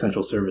people that are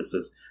essential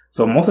services.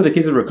 So most of the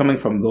cases were coming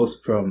from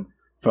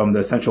from the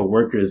essential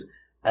workers.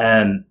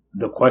 And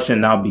the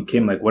question now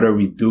became like, what are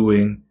we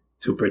doing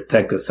to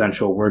protect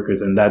essential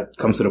workers? And that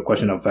comes to the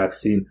question of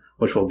vaccine,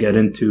 which we'll get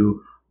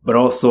into, but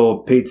also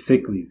paid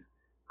sick leave.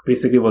 Paid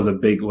sick leave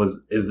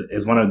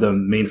is one of the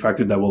main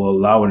factors that will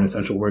allow an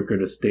essential worker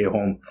to stay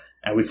home.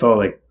 And we saw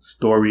like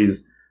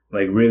stories,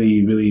 like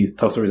really, really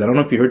tough stories. I don't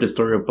know if you heard the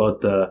story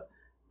about the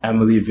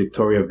Emily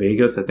Victoria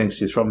Vegas. I think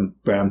she's from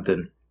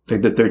Brampton.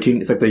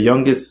 It's like the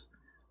youngest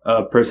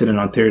person in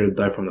Ontario to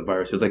die from the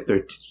virus. She was like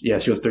 13. Yeah,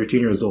 she was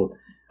 13 years old,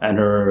 and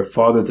her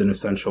father's an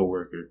essential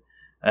worker.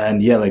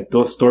 And yeah, like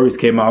those stories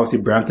came out. Obviously,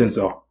 Brampton's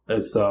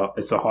it's a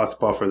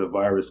hotspot for the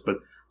virus, but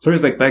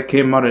stories like that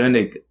came out, and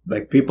then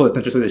like people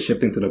essentially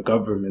shifting to the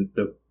government,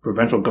 the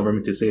provincial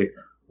government, to say,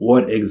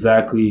 what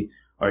exactly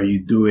are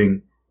you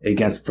doing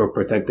for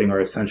protecting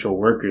our essential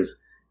workers?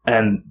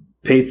 And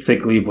paid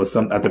sick leave was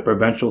at the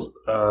provincial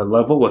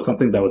level was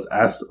something that was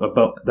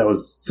that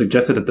was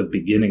suggested at the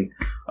beginning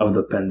of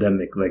the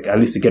pandemic, like at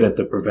least to get at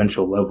the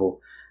provincial level.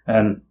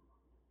 And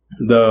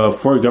the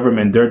Ford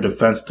government, their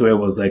defense to it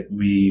was like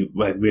we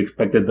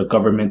expected the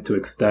government to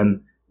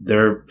extend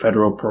their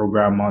federal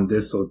program on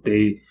this, so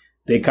they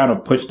kind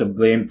of pushed the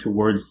blame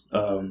towards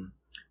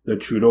the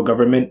Trudeau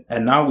government.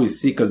 And now we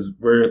see, because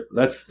we're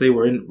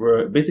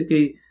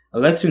basically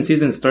election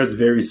season starts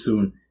very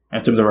soon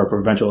in terms of our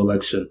provincial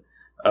election.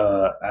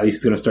 At least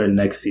it's going to start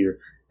next year.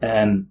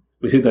 And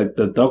we see that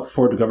the Doug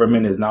Ford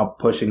government is now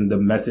pushing the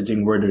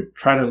messaging where they're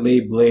trying to lay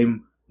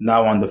blame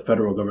now on the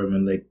federal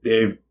government. Like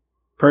they've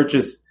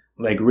purchased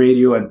like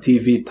radio and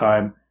TV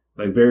time,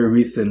 like very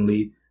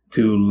recently,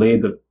 to lay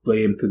the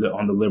blame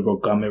on the Liberal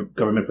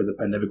government for the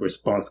pandemic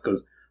response.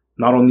 Because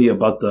not only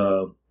about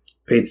the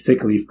paid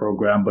sick leave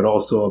program, but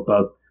also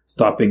about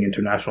stopping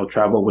international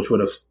travel, which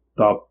would have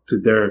stopped,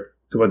 to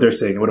what they're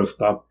saying, it would have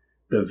stopped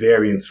the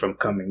variants from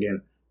coming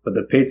in. But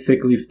the paid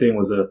sick leave thing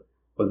was a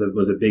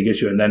big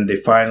issue. And then they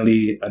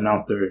finally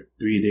announced their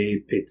 3-day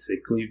paid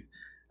sick leave.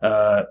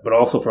 But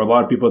also for a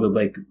lot of people, that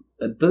like,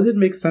 does it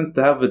make sense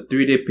to have a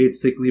 3-day paid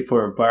sick leave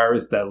for a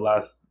virus that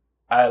lasts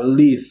at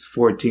least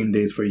 14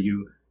 days for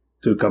you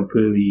to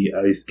completely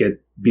at least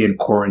be in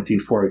quarantine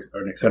for,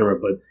 or et cetera?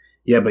 But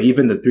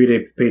even the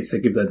 3-day paid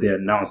sick leave that they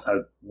announced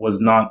was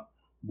not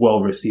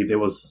well received. It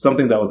was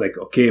something that was like,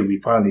 okay, we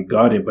finally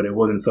got it, but it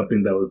wasn't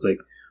something that was like,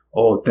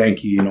 oh,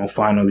 thank you,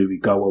 finally we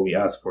got what we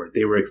asked for.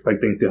 They were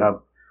expecting to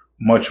have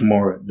much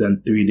more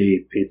than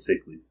 3-day paid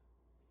sick leave.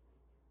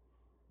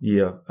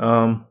 Yeah.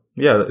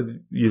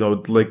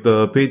 Like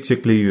the paid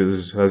sick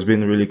leave has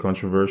been really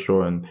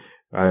controversial, and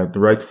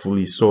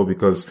rightfully so,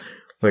 because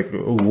like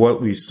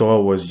what we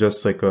saw was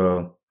just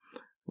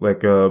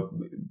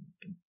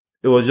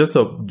it was just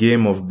a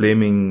game of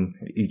blaming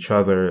each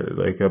other,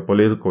 like a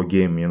political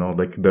game,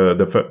 like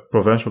the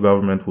provincial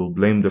government will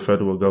blame the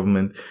federal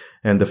government,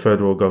 and the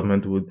federal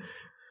government would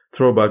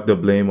throw back the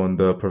blame on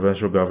the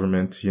provincial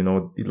government.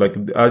 Like,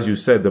 as you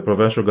said, the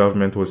provincial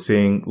government was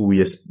saying,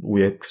 we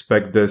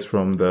expect this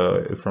from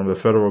the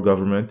federal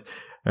government.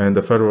 And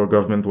the federal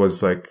government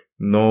was like,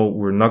 no,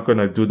 we're not going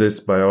to do this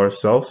by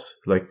ourselves.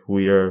 Like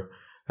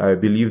I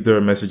believe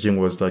their messaging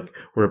was like,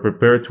 we're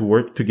prepared to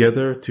work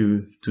together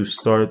to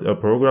start a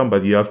program,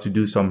 but you have to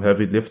do some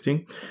heavy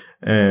lifting.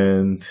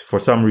 And for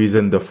some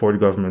reason, the Ford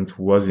government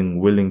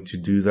wasn't willing to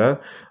do that.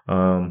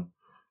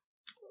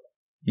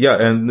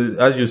 And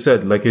as you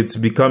said, like it's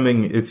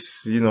becoming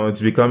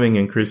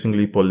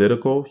increasingly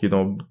political.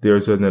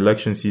 There's an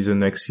election season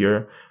next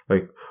year.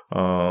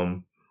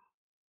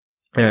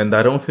 And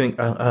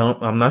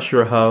I'm not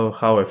sure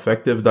how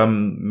effective that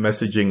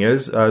messaging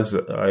is. As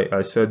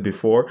I said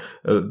before,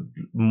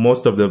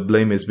 most of the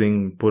blame is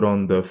being put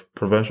on the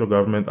provincial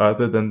government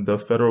other than the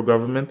federal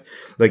government.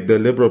 Like the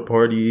Liberal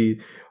Party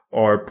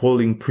are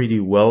polling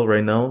pretty well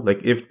right now.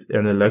 Like if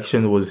an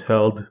election was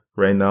held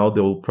right now, they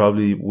will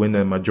probably win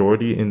a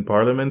majority in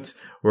parliament.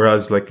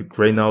 Whereas like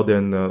right now they're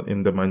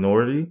in the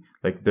minority,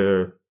 like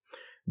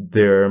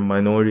they're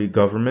minority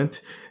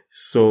government.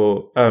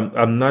 So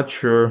I'm not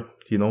sure.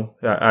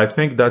 I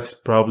think that's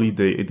probably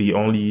the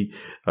only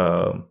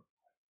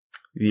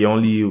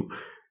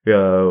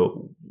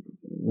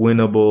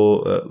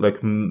winnable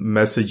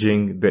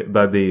messaging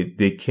that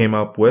they came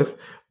up with.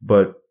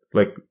 But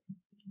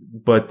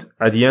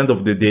at the end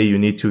of the day, you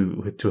need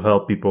to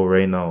help people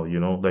right now.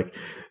 Like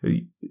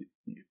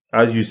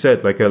as you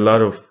said, like a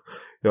lot of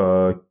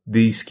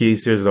these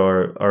cases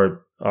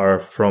are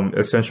from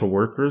essential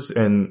workers,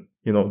 and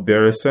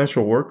they're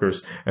essential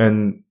workers.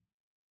 And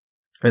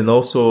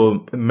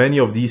also many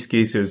of these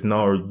cases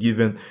now are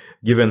given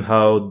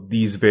how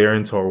these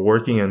variants are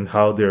working and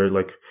how they're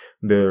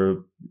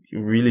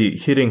really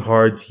hitting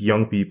hard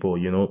young people,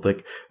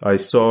 like I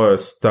saw a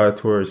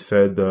stat where it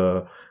said,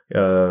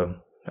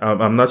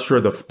 I'm not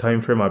sure the time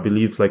frame. I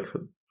believe like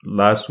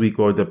last week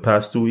or the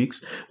past 2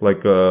 weeks,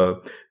 like,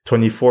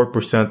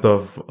 24%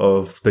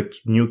 of the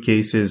new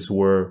cases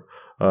were,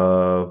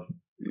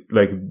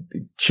 like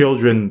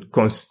children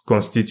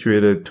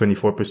constituted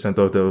 24%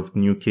 of the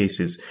new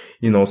cases,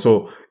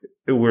 so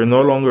we're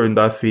no longer in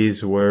that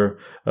phase where,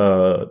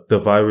 the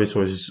virus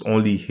was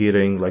only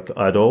hitting like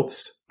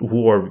adults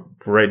who are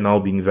right now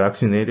being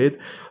vaccinated.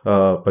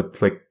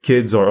 But like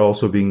kids are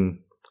also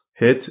being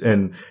hit.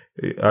 And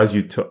as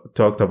you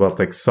talked about,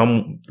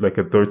 like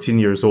a 13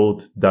 years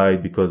old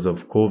died because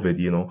of COVID,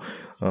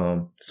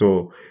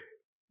 so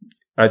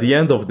at the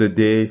end of the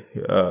day,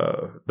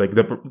 like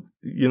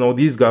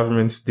these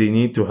governments, they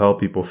need to help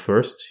people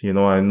first.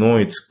 I know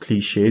it's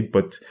cliched,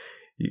 but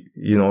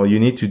you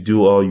need to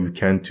do all you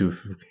can to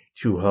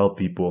help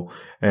people.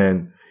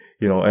 And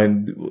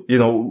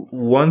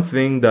one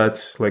thing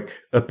that's like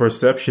a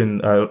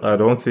perception, I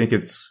don't think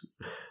it's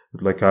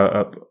like,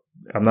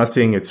 I'm not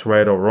saying it's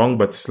right or wrong,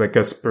 but it's like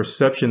a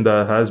perception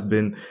that has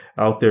been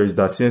out there is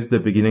that since the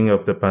beginning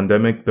of the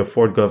pandemic, the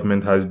Ford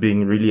government has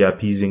been really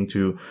appeasing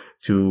to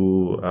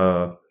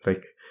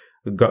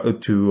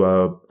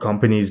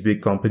companies,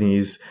 big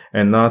companies,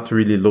 and not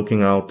really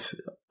looking out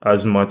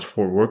as much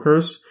for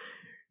workers.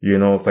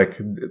 Like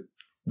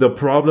the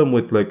problem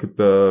with like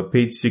the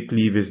paid sick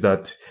leave is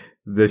that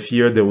the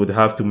fear they would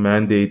have to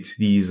mandate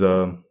these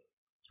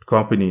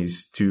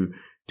companies to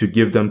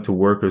give them to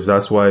workers.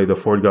 That's why the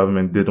Ford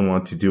government didn't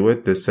want to do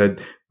it. They said,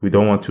 we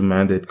don't want to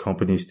mandate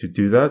companies to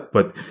do that.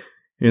 But,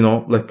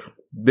 like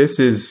this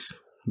is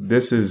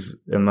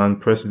an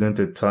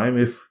unprecedented time.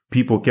 If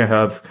people can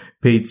have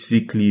paid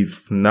sick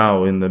leave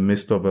now in the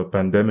midst of a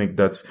pandemic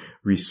that's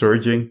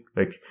resurging,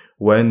 like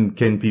when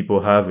can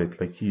people have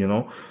it? Like,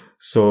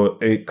 so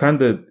it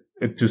kind of,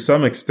 to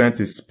some extent,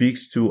 it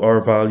speaks to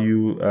our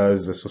value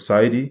as a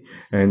society.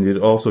 And it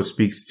also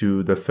speaks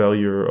to the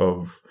failure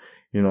of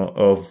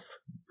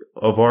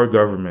our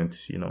government,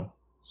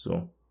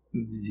 so.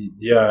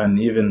 Yeah. And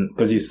even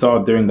because you saw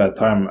during that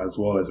time as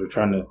well, as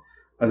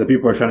the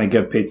people are trying to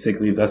get paid sick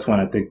leave, that's when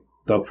I think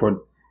Doug Ford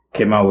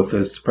came out with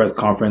his press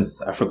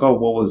conference. I forgot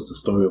what was the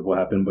story of what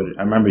happened, but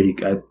I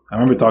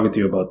remember talking to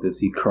you about this.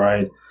 He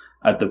cried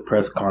at the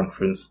press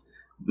conference.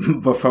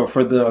 But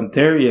for the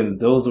Ontarians,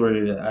 those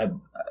were,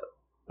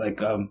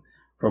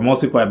 for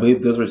most people, I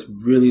believe those were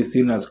really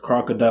seen as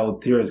crocodile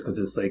tears, because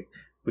it's like,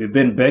 we've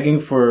been begging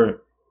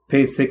for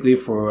paid sick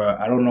leave for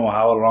I don't know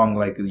how long.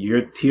 Like,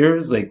 your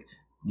tears, like,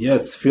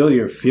 yes, feel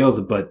your feels,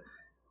 but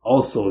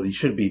also you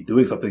should be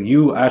doing something.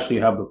 You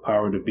actually have the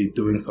power to be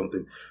doing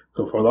something.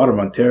 So for a lot of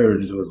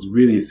Ontarians, it was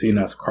really seen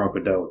as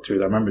crocodile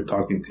tears. I remember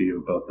talking to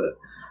you about that.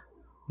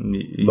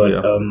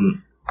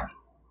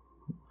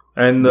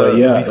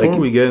 But before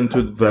we get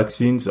into the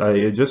vaccines,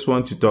 I just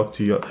want to talk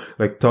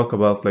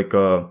about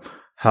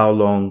how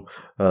long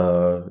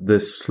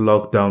this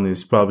lockdown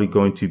is probably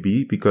going to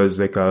be, because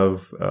like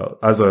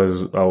as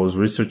I was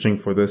researching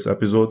for this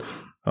episode,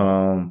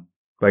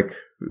 like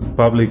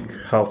public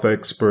health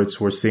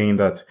experts were saying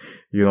that,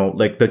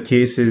 like the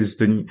cases,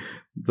 the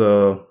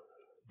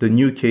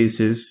new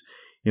cases,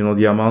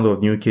 the amount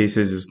of new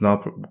cases is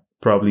not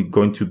probably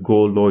going to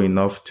go low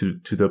enough to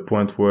the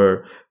point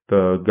where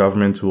the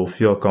government will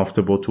feel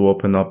comfortable to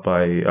open up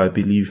by, I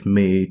believe,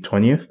 May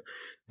 20th.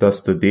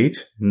 That's the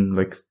date, in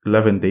like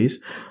 11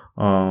 days.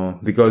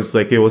 Because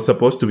like it was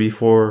supposed to be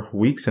 4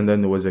 weeks and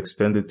then it was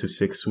extended to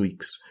 6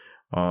 weeks.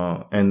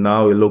 And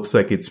now it looks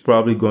like it's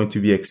probably going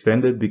to be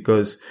extended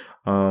because,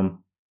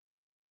 one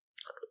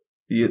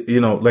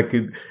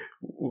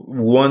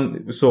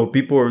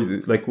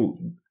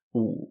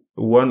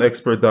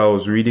expert that I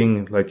was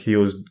reading, like he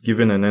was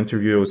given an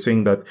interview, was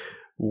saying that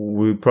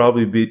we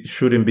probably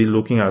shouldn't be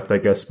looking at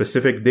like a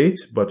specific date,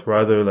 but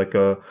rather like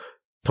a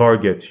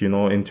target,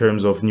 in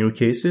terms of new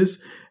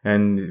cases.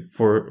 And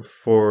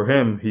for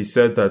him, he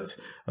said that,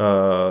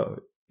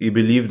 he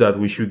believed that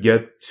we should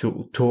get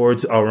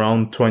towards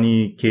around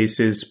 20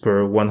 cases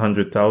per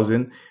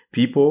 100,000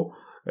 people,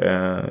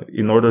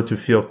 in order to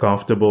feel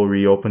comfortable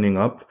reopening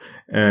up.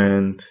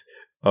 And,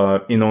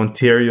 in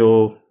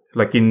Ontario,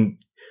 like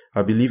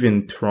I believe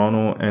in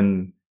Toronto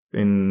and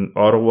in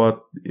Ottawa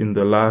in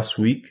the last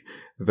week,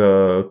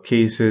 the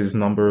cases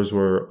numbers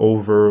were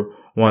over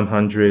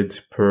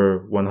 100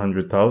 per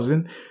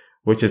 100,000,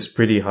 which is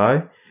pretty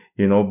high,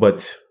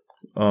 but,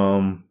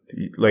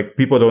 like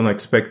people don't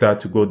expect that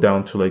to go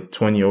down to like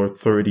 20 or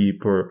 30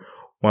 per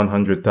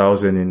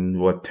 100,000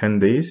 in 10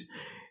 days,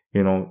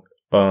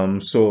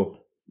 so,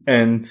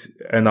 and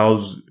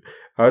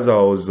as I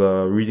was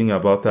reading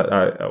about that,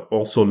 I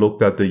also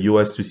looked at the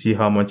US to see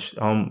how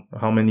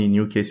many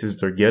new cases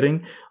they're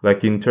getting.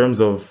 Like in terms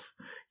of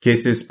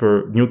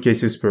new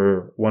cases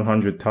per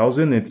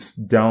 100,000, it's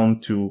down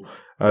to,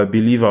 I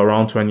believe,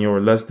 around 20 or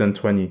less than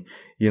 20,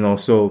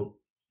 so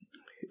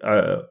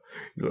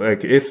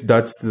like if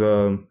that's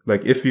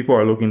like if people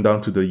are looking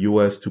down to the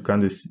US to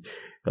kind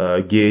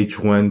of gauge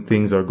when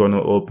things are going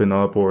to open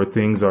up or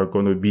things are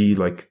going to be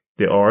like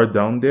they are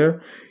down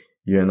there,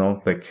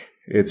 like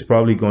it's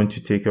probably going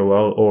to take a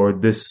while, or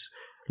this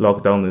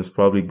lockdown is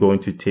probably going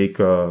to take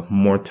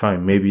more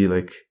time, maybe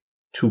like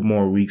 2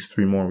 more weeks,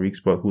 3 more weeks,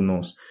 but who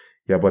knows?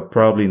 Yeah, but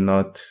probably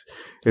not.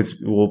 It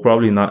will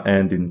probably not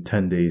end in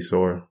 10 days,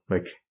 or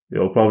like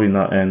it'll probably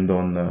not end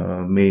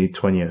on May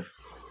 20th.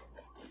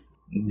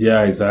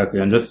 Yeah, exactly.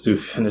 And just to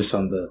finish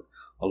on the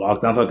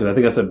lockdown, because I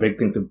think that's a big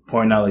thing to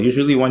point out. Like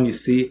usually when you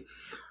see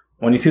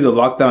the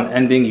lockdown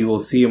ending, you will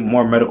see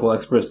more medical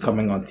experts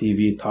coming on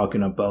TV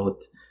talking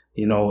about,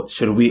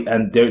 should we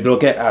end? They'll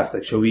get asked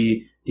like,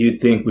 do you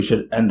think we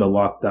should end the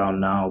lockdown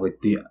now? Like,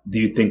 do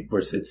you think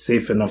it's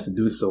safe enough to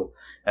do so?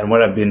 And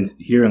what I've been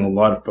hearing a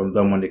lot from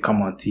them when they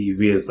come on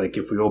TV is like,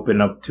 if we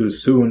open up too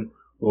soon,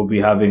 we'll be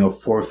having a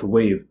fourth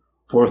wave.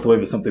 Fourth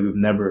wave is something we've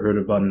never heard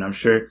about. And I'm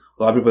sure a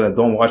lot of people that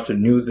don't watch the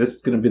news, this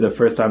is going to be the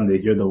first time they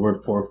hear the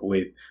word fourth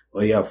wave.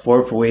 But yeah,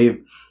 fourth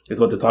wave is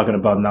what they're talking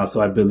about now.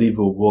 So I believe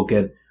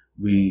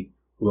we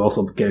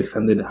also get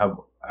extended.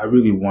 I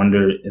really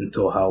wonder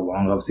until how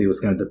long. Obviously, it's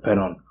going to depend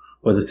on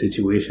what the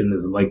situation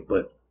is like,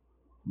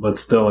 but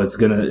still, it's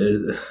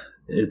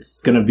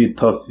gonna be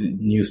tough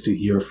news to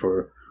hear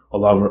for a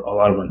lot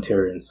of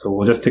Ontarians. So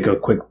we'll just take a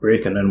quick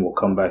break and then we'll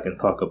come back and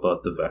talk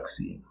about the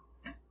vaccine.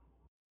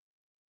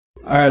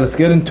 All right, let's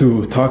get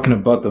into talking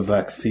about the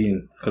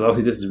vaccine, because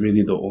obviously this is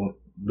really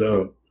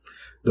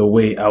the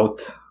way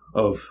out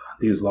of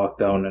these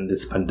lockdown and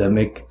this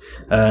pandemic.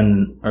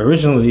 And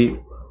originally,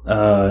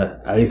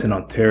 at least in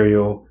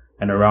Ontario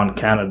and around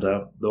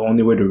Canada, the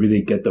only way to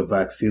really get the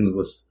vaccines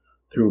was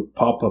through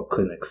pop-up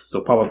clinics.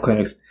 So pop-up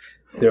clinics,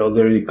 they'll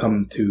be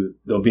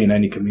in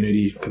any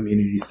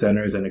community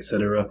centers and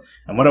etc.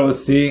 And what I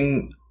was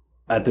seeing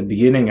at the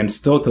beginning and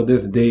still to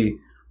this day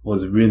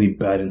was really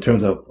bad in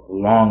terms of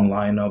long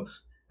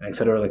lineups and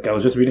etc. Like I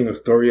was just reading a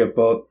story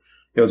about,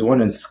 there was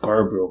one in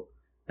Scarborough,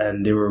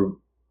 and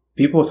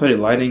people started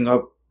lining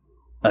up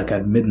like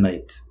at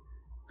midnight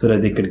so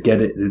that they could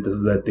get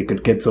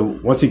it, so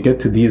once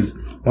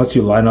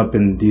you line up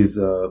in these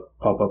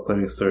pop-up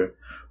clinics or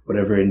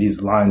whatever in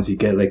these lines, you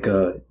get like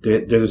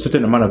there's a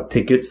certain amount of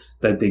tickets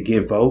that they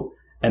give out,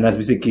 and that's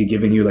basically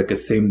giving you like a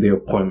same day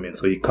appointment.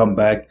 So you come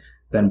back,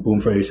 then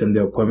boom, for your same day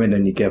appointment,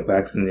 and you get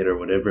vaccinated or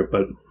whatever.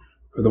 But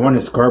for the one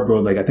in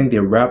Scarborough, like I think they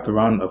wrapped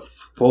around a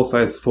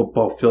full-size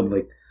football field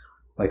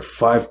like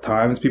 5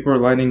 times. People are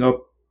lining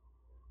up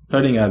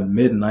starting at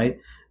midnight,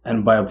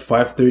 and by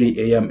 5:30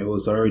 a.m. it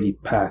was already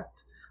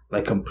packed,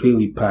 like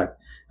completely packed.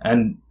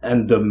 And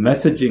the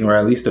messaging, or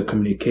at least the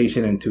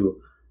communication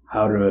into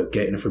how to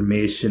get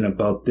information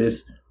about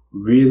this,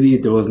 really,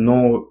 there was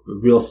no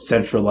real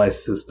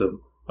centralized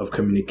system of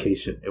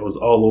communication. It was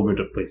all over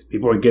the place.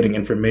 People were getting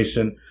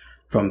information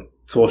from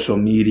social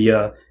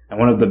media, and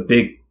one of the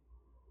big,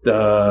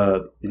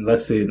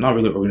 let's say, not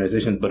really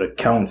organizations, but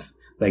accounts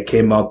that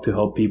came out to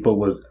help people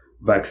was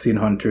Vaccine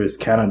Hunters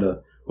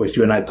Canada, which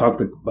you and I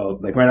talked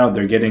about. Like right now,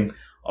 they're getting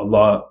a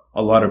lot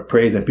of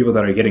praise, and people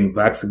that are getting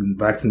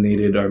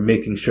vaccinated are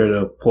making sure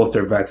to post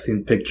their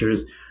vaccine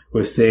pictures.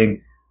 We're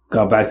saying,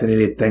 got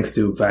vaccinated thanks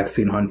to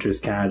Vaccine Hunters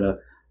Canada.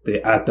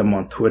 They at them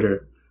on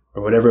Twitter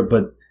or whatever.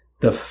 But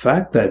the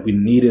fact that we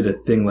needed a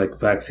thing like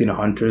Vaccine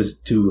Hunters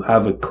to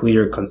have a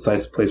clear,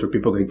 concise place where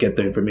people could get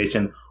their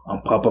information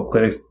on pop-up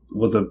clinics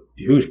was a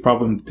huge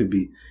problem to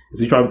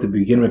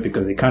begin with,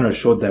 because it kind of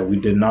showed that we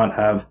did not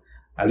have,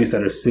 at least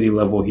at our city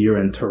level here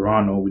in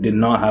Toronto, we did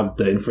not have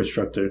the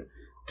infrastructure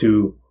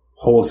to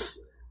host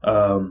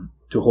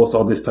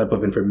all this type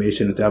of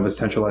information, to have a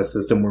centralized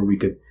system where we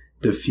could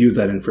diffuse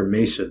that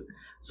information.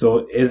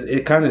 So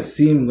it kind of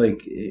seemed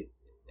like,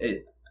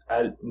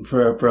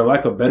 for a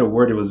lack of a better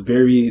word, it was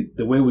the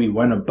way we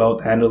went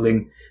about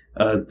handling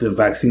the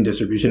vaccine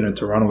distribution in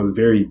Toronto was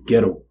very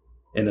ghetto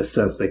in a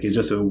sense. Like it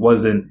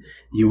wasn't,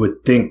 you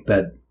would think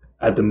that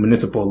at the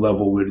municipal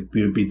level we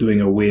would be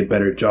doing a way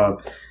better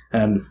job.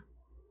 And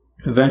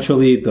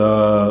eventually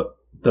the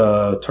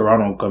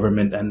Toronto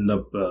government ended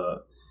up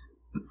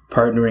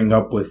partnering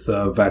up with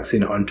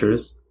Vaccine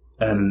Hunters.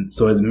 And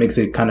so it makes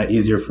it kind of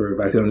easier for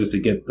Vaccine Hunters to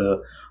get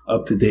the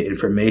up-to-date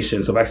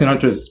information. So Vaccine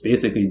Hunters,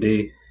 basically,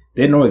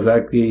 they know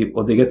exactly,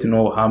 well, they get to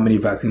know how many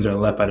vaccines are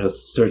left at a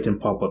certain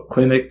pop-up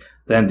clinic.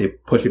 Then they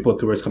push people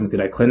towards coming to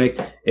that clinic.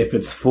 If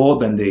it's full,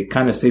 then they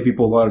kind of save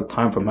people a lot of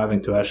time from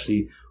having to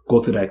actually go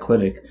to that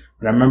clinic.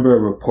 But I remember a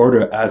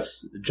reporter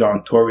asked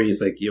John Tory,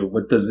 he's like,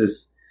 what does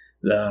this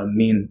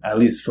mean, at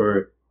least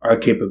for our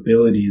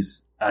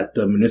capabilities at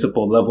the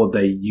municipal level,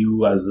 that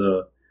you as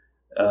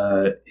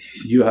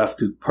you have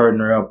to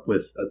partner up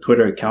with a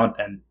Twitter account?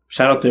 And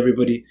shout out to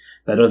everybody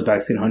that does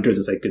Vaccine Hunters.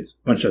 It's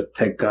a bunch of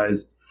tech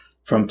guys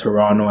from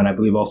Toronto, and I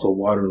believe also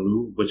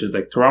Waterloo, which is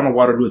like Toronto,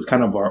 Waterloo is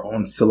kind of our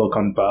own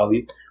Silicon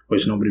Valley,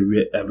 which nobody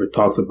ever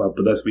talks about,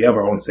 but we have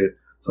our own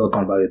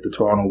Silicon Valley, the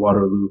Toronto,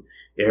 Waterloo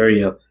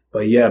area.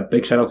 But yeah,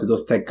 big shout out to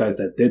those tech guys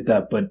that did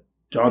that. But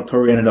John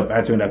Tory ended up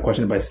answering that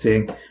question by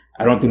saying,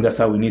 I don't think that's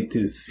how we need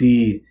to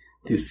see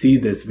to see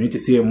this. We need to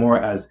see it more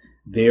as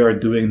they are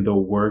doing the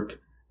work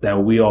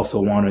that we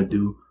also want to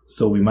do.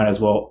 So we might as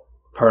well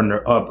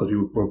partner up because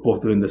we're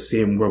both doing the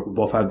same work. We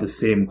both have the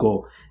same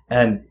goal.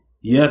 And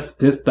yes,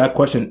 that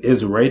question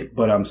is right,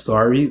 but I'm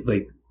sorry.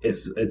 Like,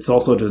 it's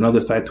also, there's another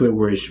side to it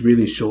where it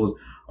really shows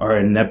our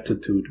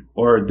ineptitude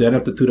or the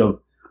ineptitude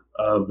of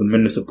the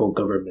municipal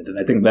government. And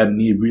I think that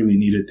really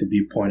needed to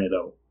be pointed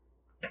out.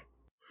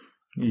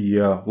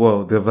 Yeah,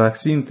 well, the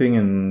vaccine thing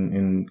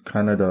in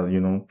Canada,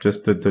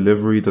 just the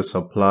delivery, the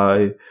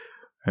supply,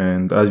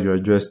 and as you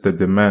address the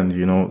demand,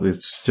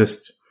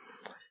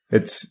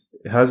 it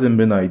hasn't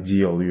been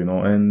ideal,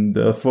 and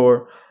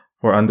for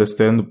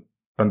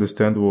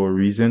understandable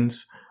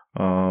reasons.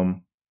 As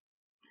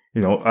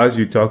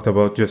you talked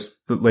about,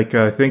 just like,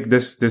 I think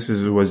this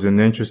was an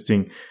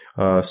interesting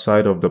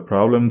side of the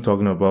problem,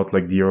 talking about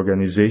like the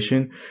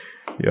organization,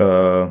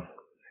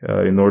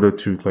 in order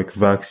to like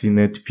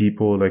vaccinate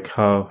people,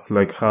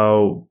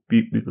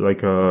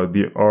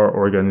 our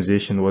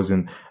organization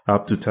wasn't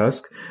up to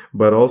task,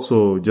 but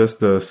also just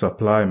the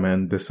supply,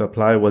 man. The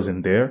supply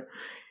wasn't there.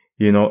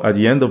 At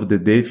the end of the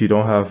day, if you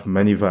don't have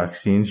many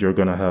vaccines, you're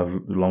going to have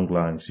long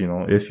lines.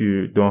 If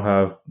you don't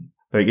have,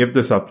 if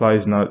the supply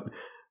is not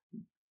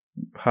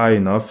high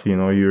enough,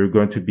 you're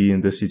going to be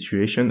in this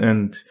situation.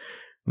 And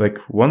like,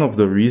 one of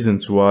the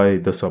reasons why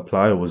the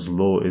supply was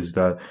low is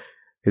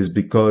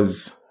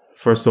because,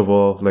 first of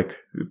all, like,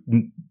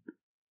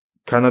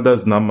 Canada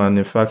is not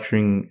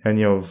manufacturing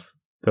any of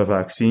the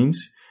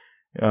vaccines,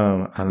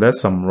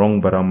 unless I'm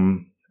wrong, but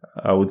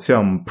I would say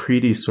I'm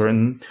pretty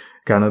certain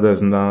Canada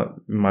is not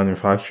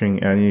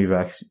manufacturing any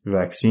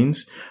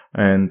vaccines.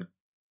 And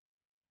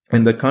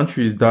the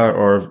countries that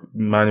are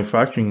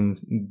manufacturing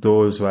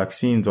those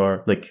vaccines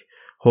are like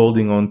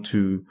holding on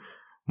to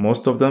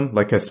most of them,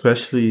 like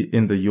especially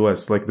in the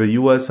US. Like, the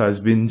US has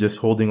been just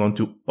holding on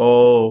to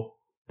all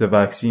the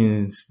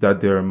vaccines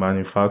that they're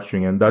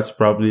manufacturing, and that's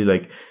probably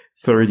like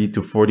 30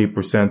 to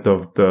 40%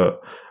 of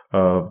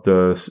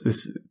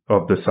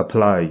the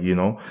supply,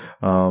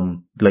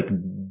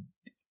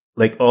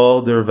 like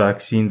all their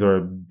vaccines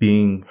are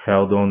being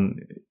held on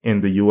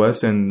in the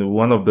US. And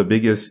one of the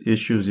biggest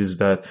issues is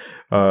that,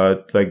 I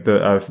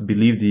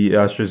believe the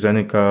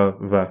AstraZeneca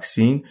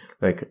vaccine,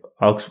 like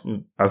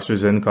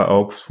AstraZeneca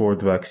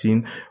Oxford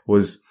vaccine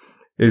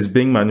is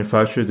being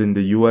manufactured in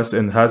the US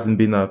and hasn't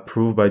been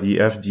approved by the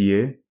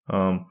FDA,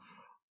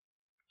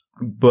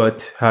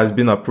 but has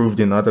been approved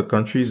in other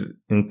countries,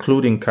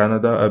 including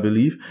Canada, I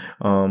believe.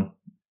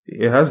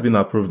 It has been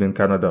approved in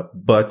Canada,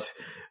 but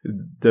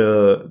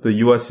the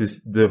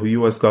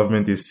US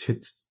government is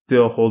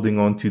still holding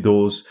on to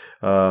those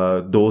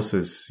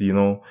doses,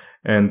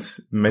 and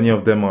many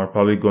of them are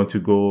probably going to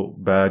go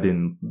bad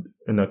in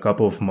a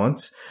couple of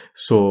months.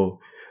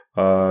 So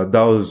that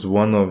was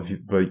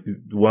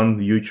one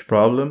huge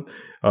problem.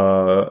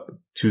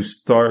 To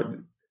start,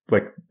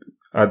 like,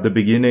 at the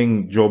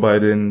beginning, Joe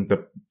Biden,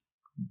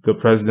 the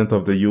president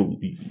of the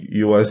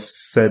US,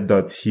 said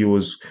that he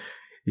was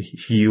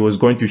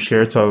going to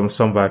share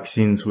some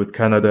vaccines with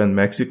Canada and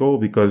Mexico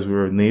because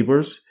we're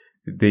neighbors.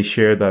 They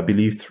shared, I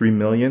believe, 3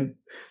 million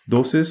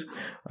doses.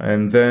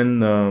 And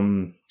then,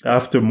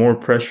 after more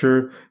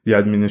pressure, the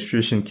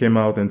administration came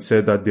out and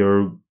said that they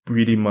were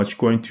pretty much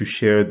going to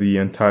share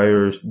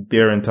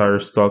their entire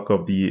stock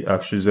of the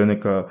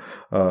AstraZeneca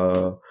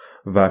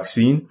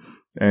vaccine.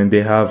 And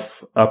they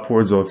have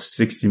upwards of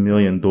 60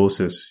 million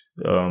doses.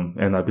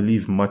 And I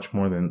believe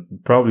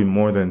probably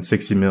more than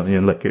 60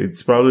 million. Like,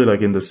 it's probably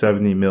like in the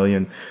 70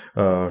 million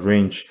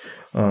range.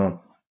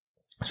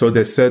 So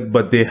they said,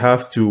 but they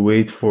have to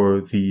wait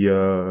for the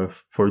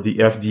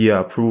FDA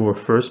approval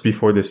first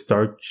before they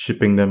start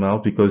shipping them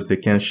out, because they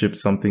can't ship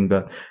something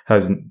that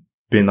hasn't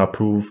been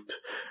approved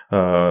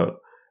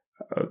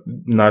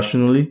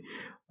nationally,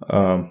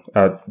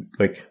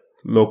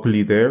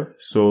 locally there.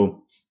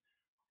 So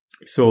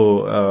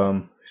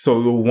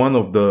one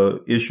of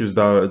the issues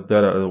that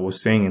I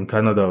was saying in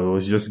Canada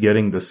was just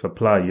getting the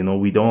supply.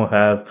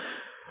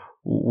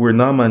 We're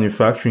not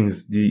manufacturing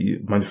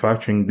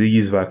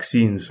these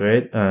vaccines,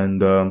 right?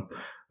 And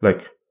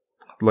like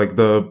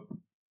the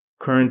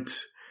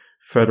current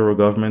federal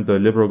government, the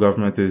Liberal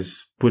government,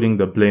 is putting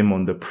the blame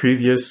on the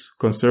previous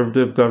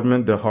Conservative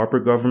government, the Harper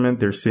government.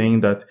 They're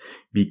saying that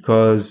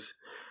because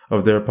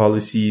of their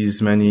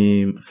policies,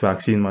 many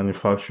vaccine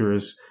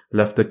manufacturers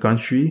left the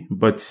country.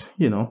 But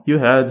you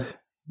had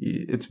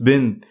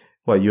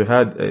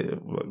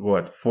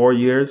 4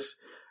 years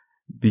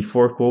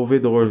before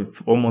COVID, or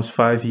almost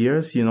 5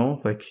 years,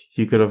 like,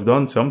 he could have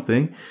done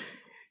something.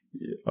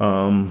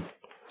 So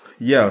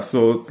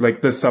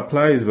like, the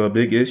supply is a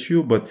big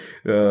issue, but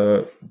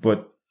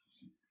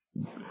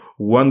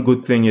one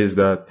good thing is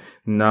that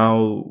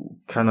now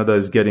Canada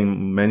is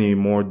getting many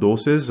more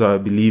doses. I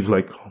believe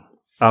like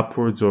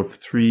upwards of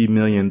 3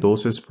 million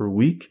doses per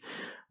week.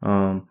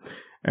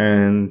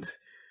 And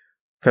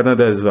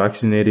Canada is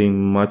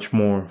vaccinating much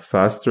more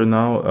faster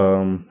now.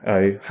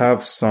 I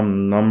have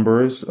some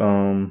numbers.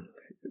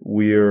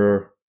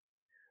 We're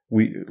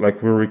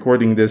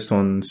recording this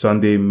on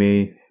Sunday,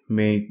 May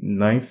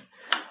 9th.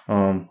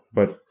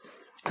 But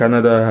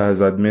Canada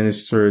has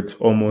administered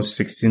almost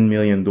 16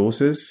 million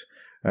doses,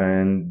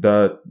 and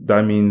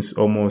that means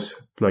almost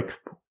like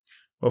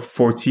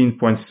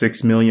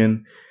 14.6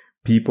 million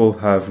people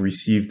have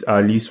received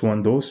at least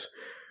one dose,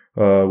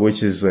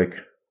 which is like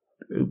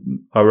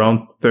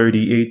around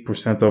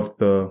 38% of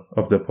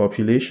the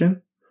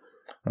population.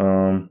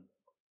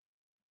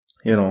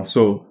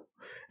 So,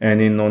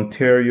 and in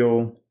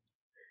Ontario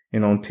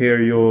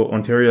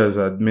has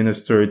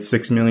administered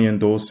 6 million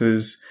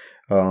doses,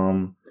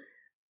 and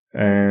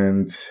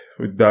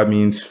that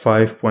means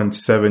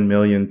 5.7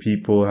 million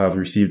people have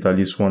received at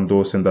least one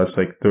dose, and that's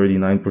like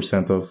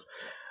 39% of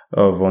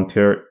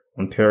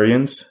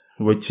Ontarians,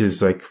 which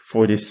is like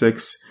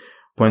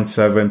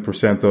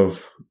 46.7%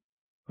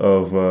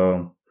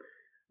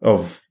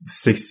 of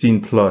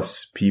 16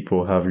 plus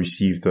people have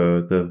received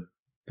the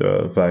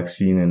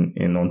vaccine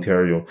in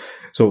Ontario.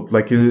 So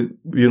like,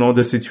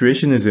 the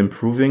situation is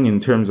improving in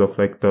terms of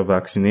like the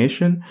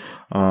vaccination.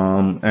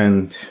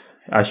 And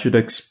I should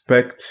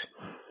expect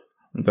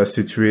the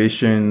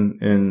situation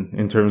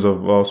in terms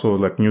of also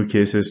like new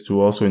cases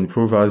to also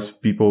improve as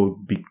people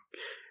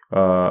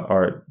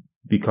are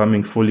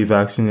becoming fully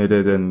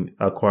vaccinated and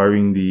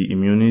acquiring the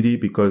immunity,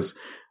 because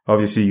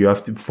obviously you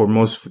have to, for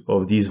most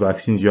of these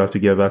vaccines, you have to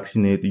get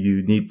vaccinated.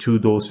 You need 2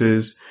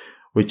 doses,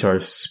 which are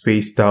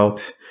spaced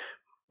out,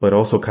 but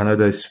also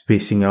Canada is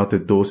spacing out the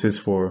doses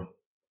for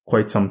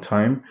quite some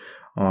time.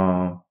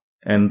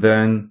 And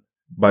then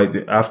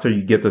after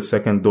you get the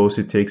second dose,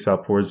 it takes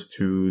upwards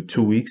to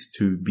 2 weeks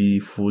to be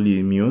fully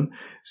immune.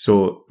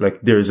 So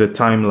like there's a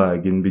time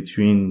lag in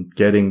between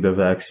getting the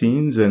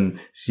vaccines and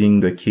seeing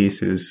the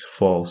cases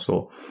fall.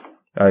 So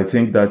I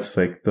think that's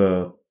like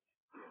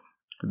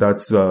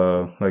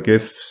like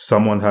if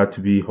someone had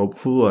to be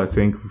hopeful, I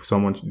think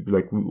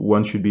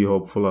one should be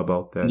hopeful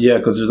about that. Yeah,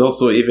 because there's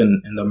also,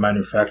 even in the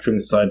manufacturing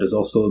side, there's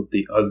also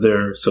the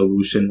other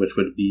solution, which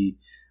would be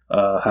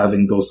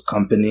having those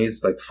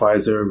companies like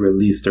Pfizer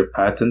release their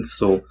patents,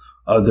 so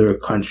other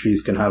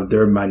countries can have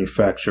their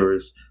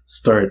manufacturers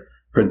start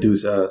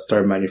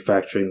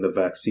manufacturing the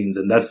vaccines.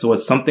 And that's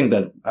something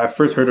that I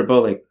first heard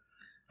about, like,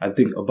 I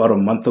think about a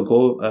month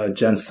ago.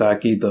 Jen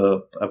Psaki,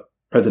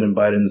 President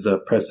Biden's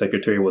press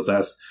secretary, was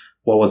asked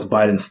what was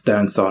Biden's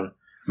stance on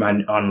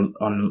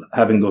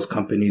having those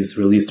companies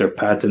release their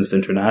patents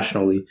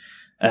internationally.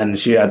 And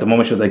at the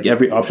moment, she was like,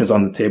 every option is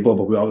on the table,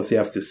 but we obviously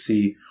have to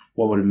see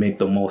what would make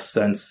the most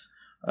sense.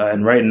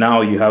 And right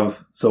now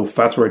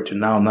fast forward to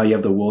now you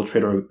have the World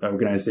Trade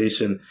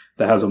Organization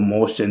that has a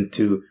motion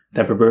to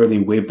temporarily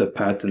waive the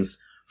patents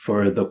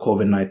for the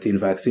COVID-19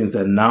 vaccines.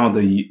 That now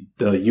the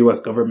U.S.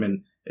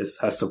 government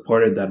has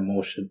supported that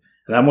motion.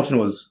 And that motion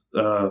was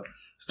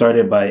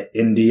started by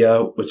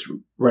India, which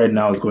right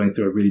now is going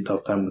through a really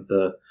tough time with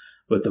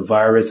the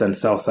virus, and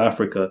South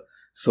Africa.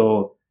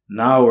 So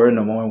now we're in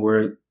a moment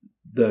where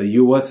the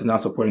U.S. is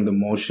not supporting the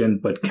motion,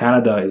 but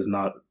Canada has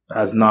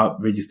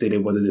not really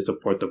stated whether they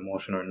support the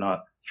motion or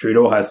not.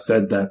 Trudeau has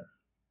said that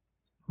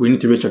we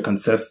need to reach a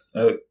consensus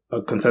with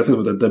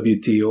the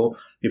WTO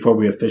before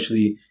we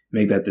officially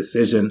make that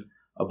decision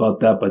about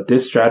that. But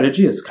this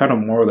strategy is kind of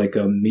more like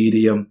a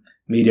medium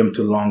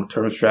to long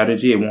term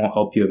strategy. It won't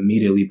help you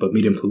immediately, but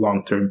medium to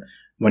long term,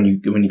 when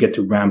you get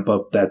to ramp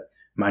up that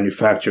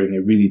manufacturing,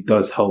 it really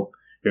does help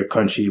your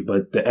country.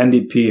 But the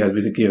NDP has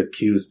basically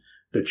accused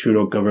the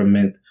Trudeau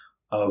government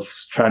of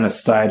trying to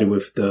side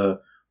with the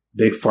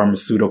big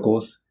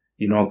pharmaceuticals,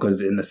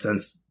 because in a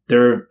sense,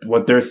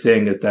 what they're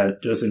saying is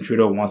that Justin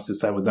Trudeau wants to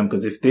side with them,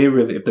 because if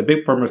the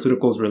big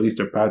pharmaceuticals release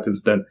their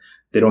patents, then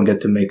they don't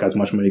get to make as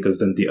much money, because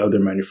then the other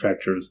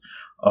manufacturers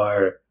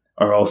are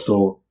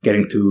also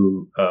getting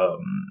to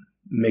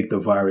make the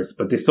virus,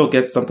 but they still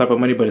get some type of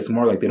money, but it's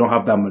more like they don't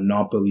have that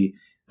monopoly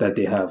that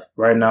they have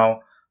right now.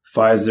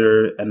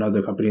 Pfizer and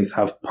other companies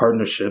have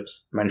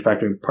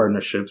manufacturing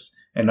partnerships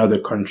in other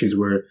countries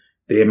where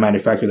they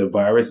manufacture the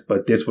virus,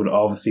 but this would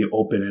obviously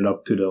open it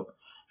up to the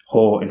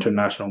whole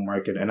international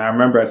market. And I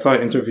remember I saw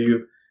an interview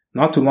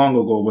not too long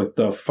ago with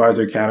the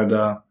Pfizer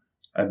Canada.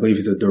 I believe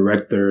he's a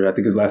director. I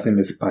think his last name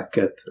is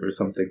Paquette or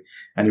something.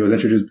 And he was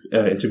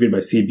interviewed by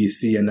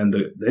CBC. And then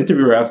the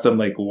interviewer asked him,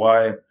 like,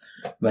 why,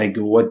 like,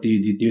 what do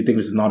you think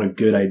this is not a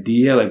good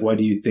idea? Like, why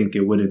do you think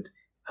it wouldn't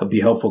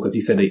be helpful? Because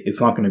he said it's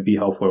not going to be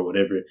helpful or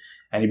whatever.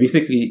 And I was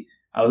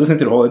listening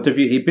to the whole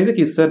interview. He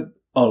basically said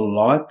a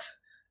lot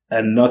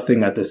and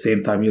nothing at the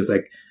same time. He was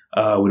like,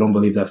 we don't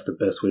believe that's the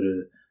best way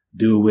to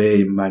do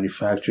it.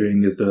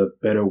 Manufacturing is the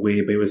better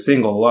way. But he was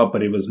saying a lot,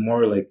 but it was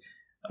more like,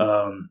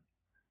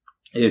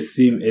 it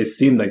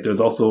seemed like there's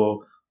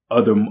also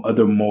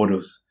other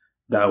motives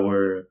that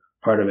were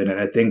part of it. And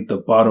I think the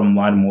bottom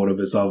line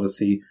motive is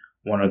obviously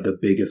one of the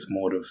biggest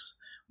motives.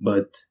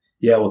 But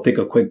yeah, we'll take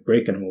a quick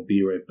break and we'll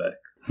be right back.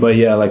 But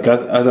yeah, like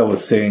as I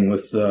was saying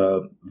with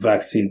the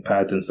vaccine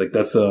patents, like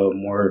that's a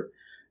more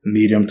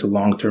medium to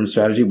long term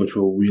strategy, which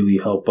will really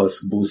help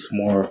us boost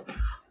more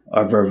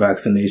of our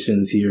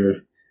vaccinations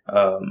here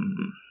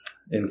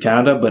in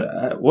Canada.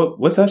 But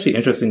what's actually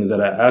interesting is that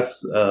I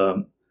asked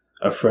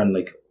a friend,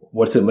 like,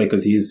 what's it like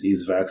because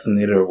he's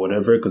vaccinated or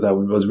whatever. Because I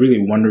was really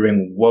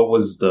wondering what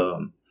was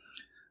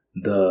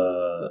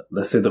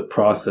let's say the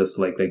process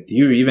like do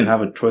you even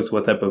have a choice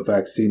what type of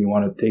vaccine you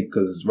want to take?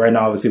 Because right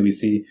now obviously we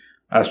see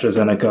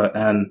AstraZeneca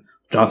and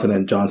Johnson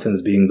and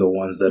Johnson's being the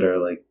ones that are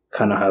like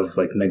kind of have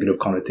like negative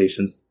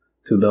connotations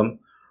to them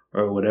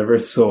or whatever.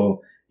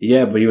 So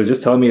yeah, but he was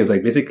just telling me it's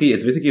basically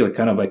like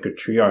kind of like a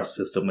triage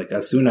system. Like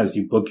as soon as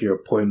you book your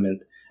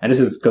appointment, and this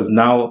is because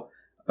now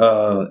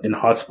in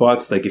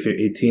hotspots, like if you're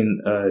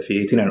 18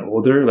 and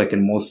older, like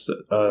in most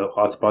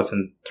hotspots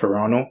in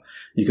Toronto,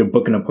 you can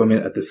book an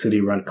appointment at the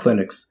city-run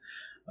clinics.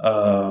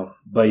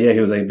 But yeah, he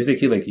was like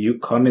basically like you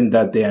come in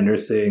that day and they're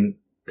saying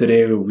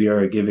today we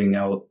are giving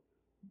out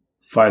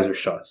Pfizer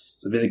shots.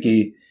 So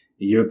basically,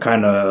 you're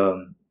kind of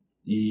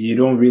you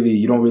don't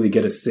really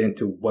get a say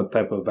into what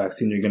type of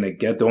vaccine you're gonna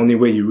get. The only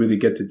way you really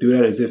get to do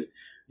that is if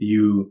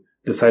you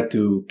decide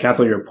to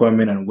cancel your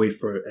appointment and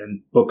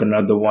and book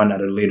another one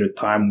at a later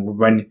time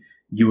when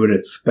you would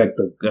expect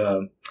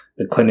the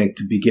clinic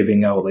to be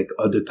giving out like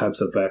other types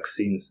of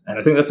vaccines. And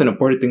I think that's an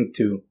important thing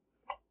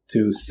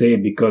to say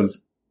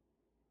because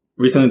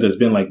recently there's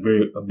been like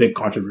a big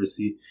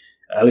controversy,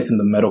 at least in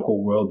the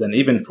medical world, and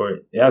even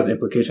it has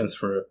implications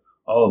for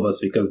all of us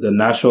because the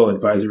National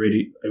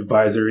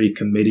Advisory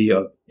Committee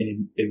of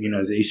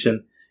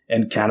Immunization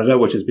in Canada,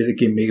 which is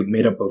basically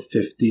made up of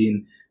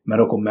 15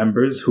 medical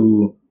members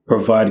who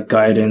provide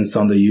guidance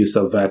on the use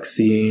of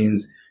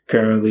vaccines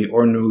currently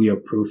or newly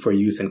approved for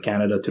use in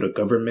Canada to the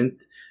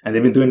government. And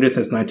they've been doing this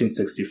since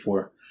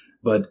 1964.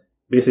 But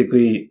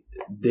basically,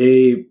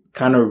 they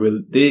kind of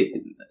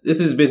this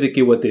is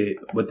basically what they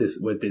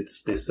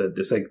said.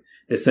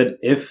 They said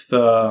if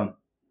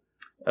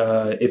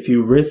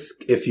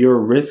your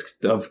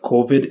risk of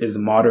COVID is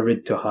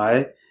moderate to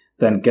high,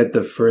 then get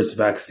the first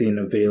vaccine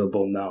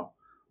available now.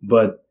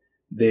 But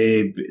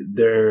their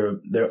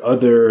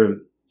other,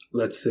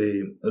 let's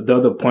say, the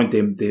other point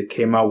they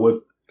came out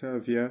with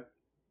caveat.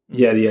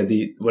 Yeah,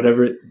 the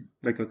whatever,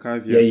 like a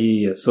caveat.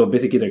 Yeah. So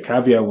basically, their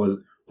caveat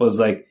was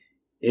like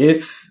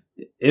if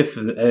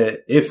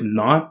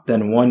not,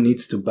 then one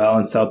needs to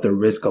balance out the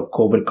risk of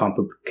COVID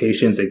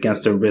complications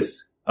against the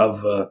risk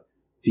of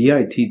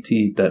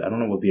VITT. That I don't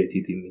know what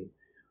VITT means.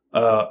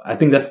 I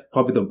think that's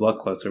probably the blood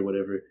clots or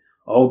whatever.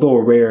 Although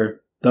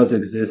rare, does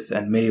exist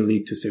and may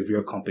lead to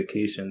severe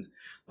complications.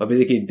 But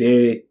basically,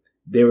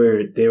 they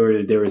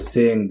were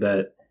saying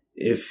that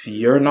if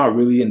you're not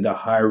really in the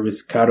high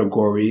risk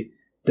category,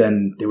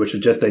 then they would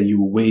suggest that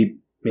you wait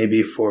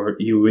for a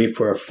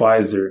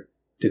Pfizer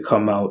to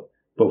come out,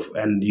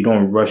 and you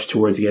don't rush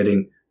towards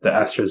getting the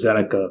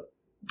AstraZeneca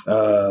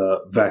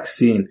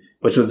vaccine,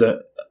 which was an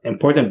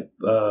important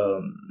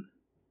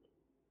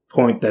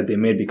point that they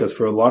made because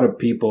for a lot of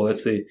people,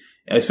 let's say,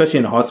 especially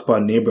in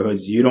hotspot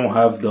neighborhoods, you don't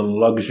have the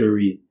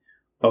luxury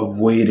of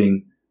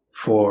waiting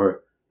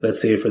for, let's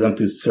say, for them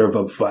to serve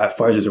up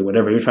Pfizer's or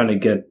whatever. You're trying to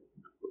get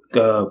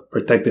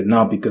protected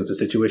now because the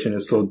situation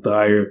is so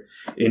dire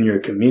in your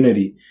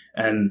community.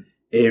 And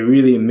it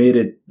really made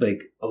it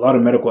like a lot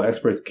of medical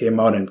experts came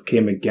out and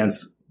came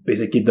against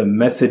basically the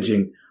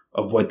messaging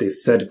of what they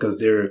said because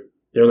they're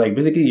like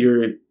basically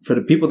for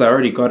the people that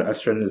already got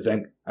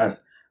AstraZeneca,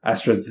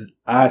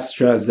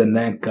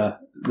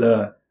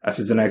 the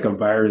AstraZeneca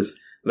virus,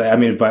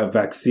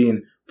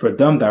 vaccine, for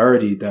them they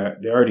already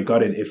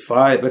got it. If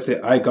let's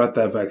say I got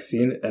that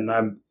vaccine and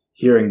I'm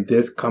hearing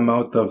this come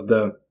out of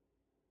the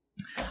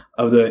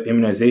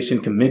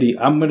immunization committee,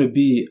 I'm gonna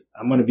be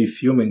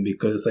fuming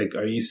because like,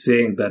 are you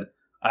saying that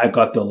I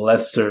got the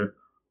lesser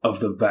of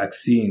the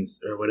vaccines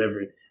or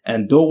whatever?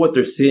 And though what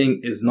they're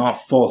saying is not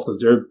false because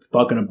they're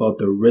talking about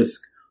the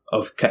risk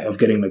of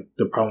getting like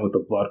the problem with the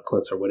blood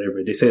clots or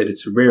whatever. They say that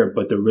it's rare,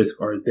 but the risks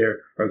are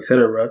there, or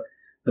etc.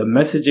 The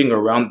messaging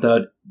around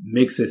that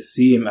makes it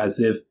seem as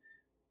if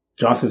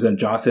Johnson &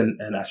 Johnson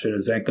and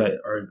AstraZeneca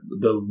are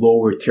the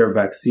lower tier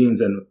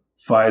vaccines and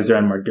Pfizer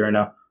and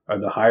Moderna are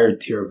the higher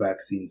tier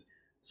vaccines.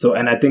 So,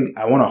 and I think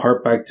I want to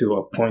harp back to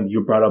a point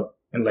you brought up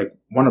in like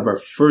one of our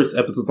first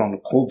episodes on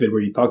COVID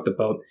where you talked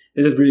about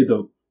this is really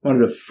one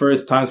of the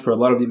first times for a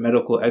lot of the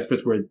medical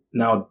experts where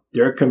now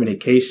their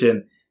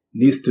communication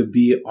needs to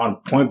be on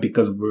point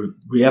because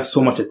we have so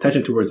much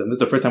attention towards them. This is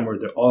the first time where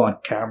they're all on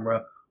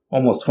camera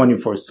almost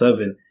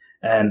 24/7.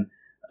 And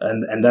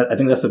that, I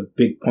think that's a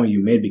big point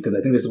you made because I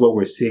think this is what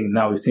we're seeing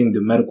now. We're seeing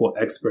the medical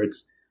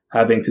experts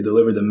having to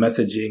deliver the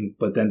messaging,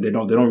 but then they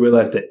don't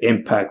realize the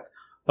impact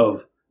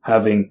of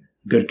having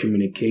good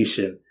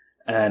communication.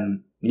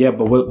 And yeah,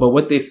 but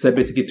what they said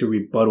basically to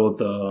rebuttal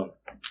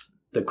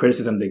the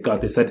criticism they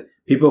got, they said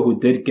people who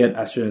did get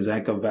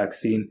AstraZeneca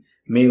vaccine,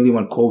 mainly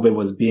when COVID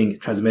was being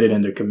transmitted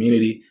in their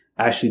community,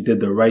 actually did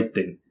the right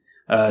thing.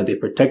 They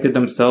protected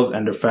themselves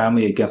and their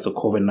family against the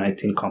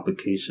COVID-19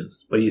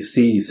 complications. But you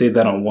say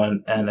that on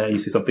one hand, and you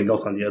see something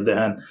else on the other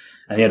hand.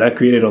 And yeah, that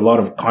created a lot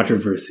of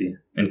controversy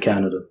in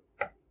Canada.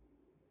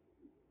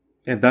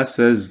 And that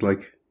says,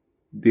 like,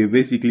 they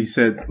basically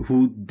said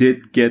who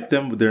did get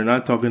them, but they're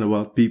not talking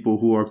about people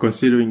who are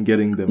considering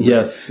getting them.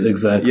 Yes,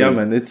 exactly. Yeah,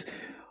 man,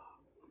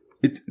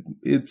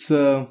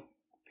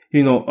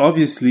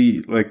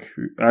 Obviously, like,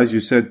 as you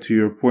said, to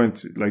your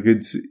point, like,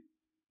 it's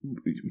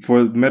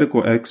for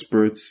medical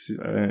experts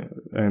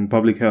and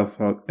public health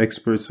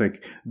experts,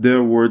 like,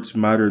 their words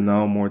matter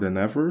now more than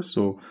ever.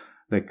 So,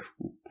 like,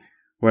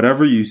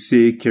 whatever you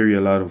say carry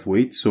a lot of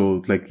weight.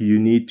 So, like, you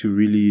need to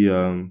really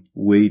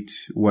weight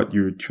what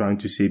you're trying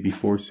to say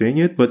before saying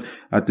it. But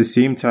at the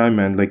same time,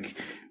 man, like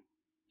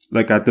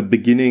at the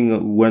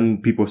beginning,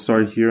 when people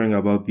started hearing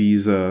about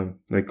these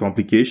like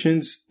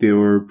complications, they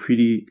were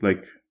pretty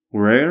like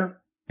rare,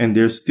 and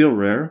they're still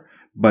rare,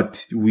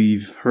 but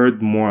we've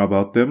heard more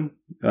about them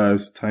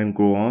as time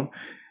go on.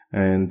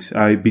 And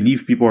I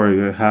believe people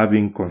are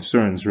having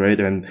concerns, right?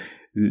 And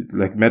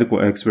like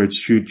medical experts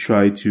should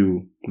try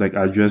to like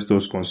address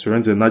those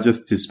concerns and not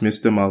just dismiss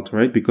them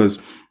outright, because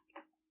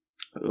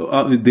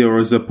there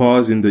was a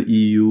pause in the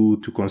EU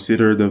to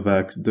consider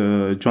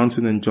the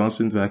Johnson &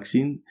 Johnson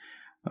vaccine,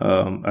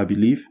 I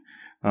believe.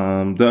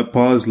 The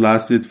pause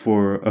lasted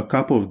for a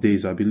couple of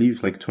days, I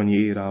believe, like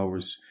 28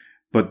 hours.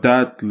 But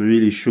that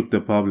really shook the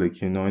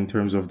public, in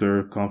terms of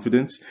their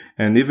confidence.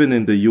 And even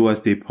in the US,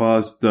 they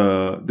paused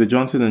the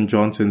Johnson &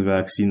 Johnson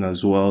vaccine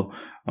as well,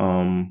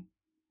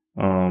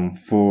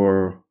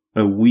 for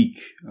a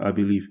week, I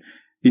believe.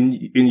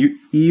 In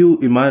EU,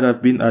 it might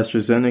have been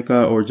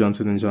AstraZeneca or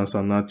Johnson & Johnson.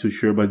 I'm not too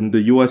sure. But in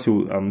the US,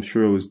 I'm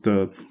sure it was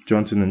the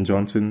Johnson &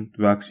 Johnson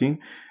vaccine.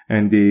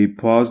 And they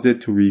paused it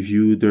to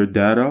review their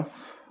data.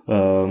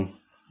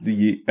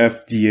 The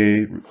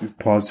FDA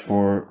paused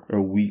for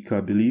a week,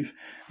 I believe.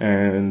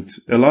 And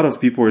a lot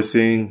of people are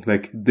saying,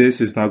 like,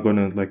 this is not going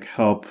to, like,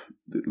 help,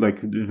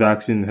 like,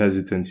 vaccine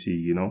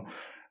hesitancy,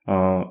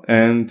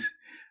 and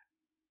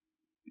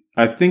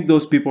I think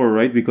those people are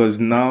right, because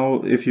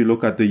now if you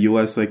look at the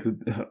US, like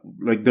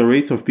the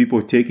rates of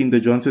people taking the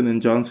Johnson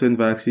 & Johnson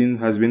vaccine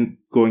has been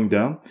going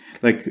down.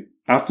 Like,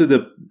 after they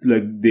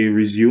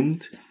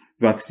resumed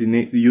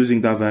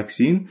using that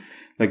vaccine,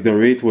 like, the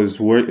rate was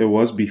where it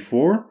was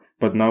before,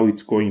 but now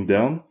it's going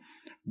down.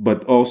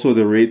 But also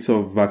the rates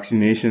of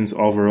vaccinations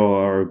overall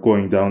are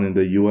going down in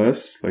the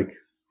US, like,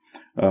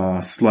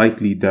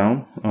 slightly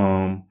down.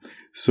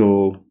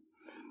 So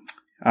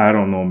I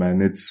don't know,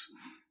 man. It's,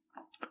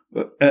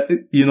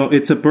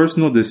 it's a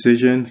personal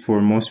decision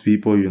for most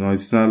people.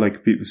 It's not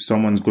like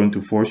someone's going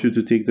to force you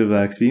to take the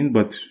vaccine,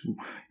 but,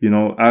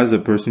 as a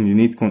person, you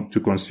need to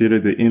consider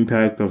the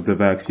impact of the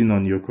vaccine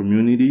on your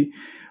community.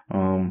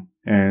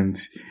 And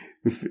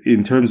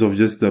in terms of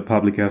just the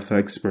public health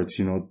experts,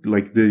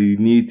 like, they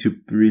need to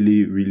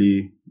really,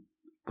 really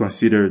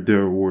consider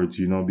their words,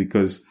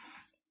 because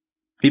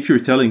if you're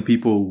telling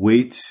people,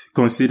 wait,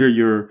 consider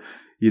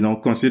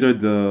consider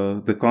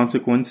the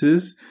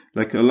consequences,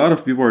 like, a lot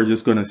of people are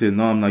just going to say,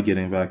 no, I'm not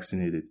getting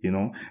vaccinated,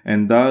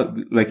 and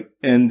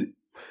that,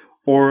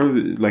 or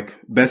like,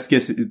 best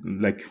case,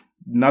 like,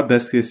 not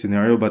best case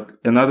scenario, but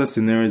another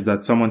scenario is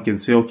that someone can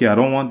say, okay, I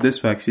don't want this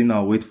vaccine.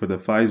 I'll wait for the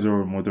Pfizer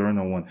or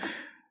Moderna one.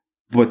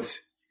 But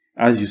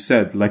as you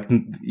said, like,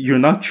 you're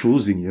not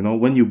choosing,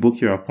 when you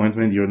book your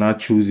appointment, you're not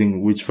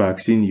choosing which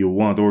vaccine you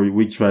want or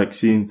which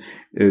vaccine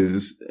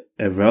is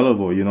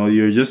available.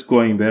 You're just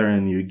going there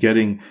and you're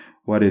getting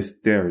what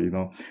is there,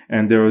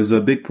 And there was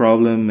a big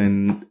problem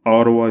in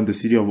Ottawa, in the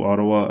city of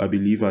Ottawa. I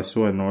believe I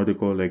saw an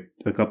article like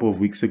a couple of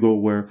weeks ago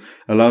where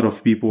a lot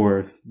of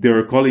people they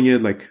were calling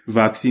it like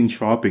vaccine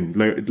shopping.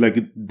 Like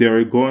they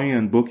were going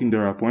and booking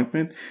their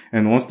appointment.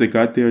 And once they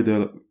got there,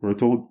 they were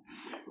told,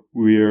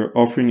 we're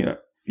offering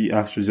the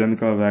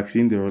AstraZeneca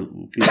vaccine. They were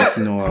like,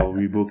 I'll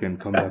rebook and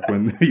come back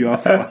when you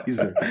have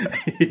Pfizer.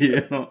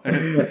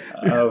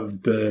 I'm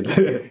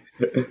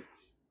dead.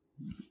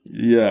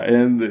 Yeah,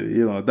 and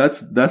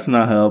that's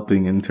not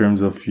helping in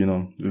terms of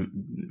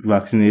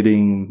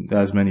vaccinating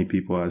as many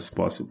people as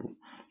possible,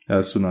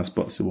 as soon as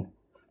possible.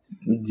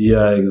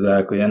 Yeah,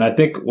 exactly. And I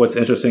think what's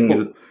interesting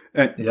is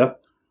yeah.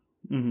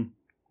 Mm-hmm.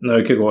 No,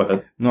 you can go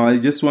ahead. No,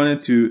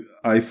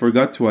 I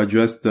forgot to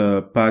address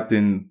the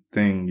patent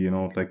thing.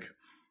 Like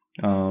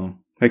I'm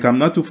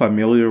not too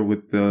familiar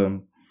with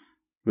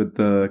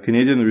the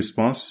Canadian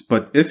response,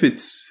 but if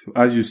it's,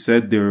 as you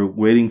said, they're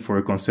waiting for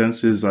a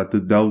consensus at the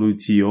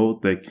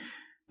WTO, like,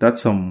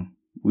 that's some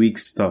weak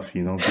stuff,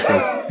 because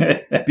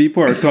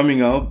people are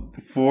coming out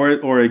for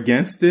it or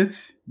against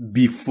it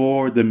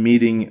before the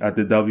meeting at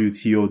the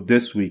WTO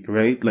this week,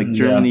 right? Like,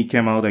 Germany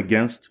came out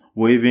against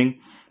waiving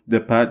the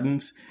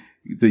patents.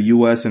 The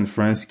US and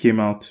France came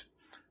out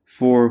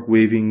for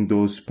waiving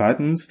those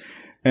patents.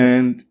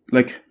 And,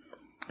 like,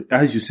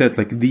 as you said,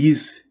 like,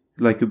 these,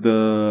 like,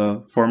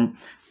 the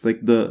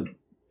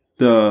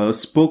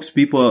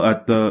spokespeople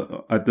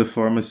at the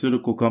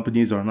pharmaceutical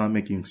companies are not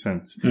making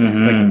sense.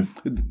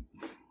 Mm-hmm.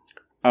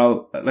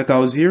 I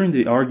was hearing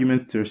the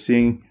arguments. They're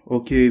saying,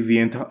 okay,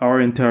 our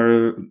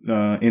entire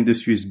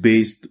industry is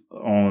based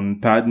on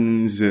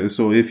patents.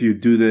 So if you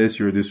do this,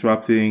 you're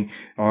disrupting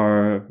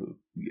our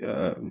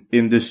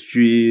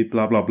industry,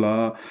 blah, blah,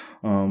 blah.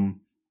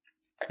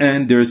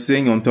 And they're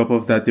saying on top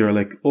of that, they're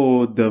like,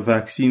 oh, the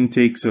vaccine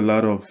takes a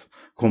lot of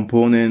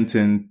components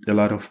and a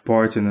lot of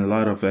parts and a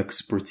lot of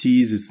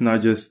expertise. It's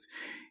not just,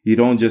 you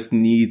don't just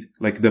need,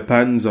 like, the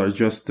patents are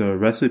just the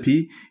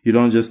recipe. You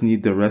don't just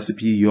need the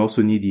recipe. You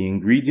also need the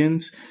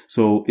ingredients.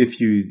 So if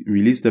you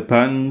release the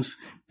patents,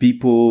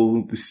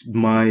 people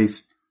might,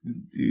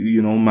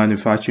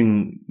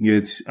 manufacturing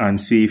it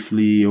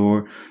unsafely,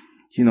 or,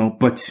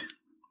 but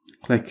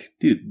like,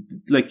 dude,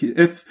 like,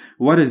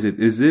 what is it?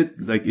 Is it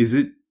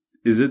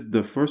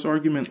the first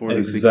argument or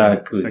the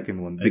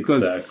second one?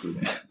 Because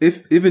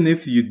even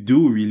if you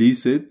do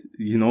release it,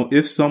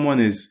 if someone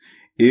is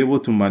able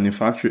to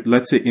manufacture it,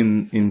 let's say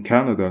in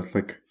Canada,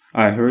 like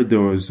I heard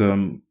there was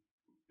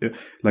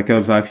like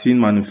a vaccine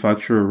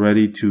manufacturer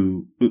ready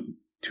to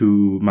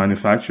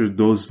manufacture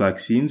those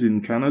vaccines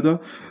in Canada.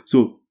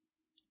 So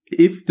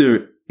if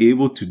they're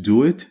able to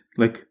do it,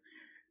 like,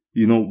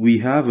 we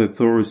have a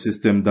thorough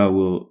system that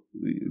will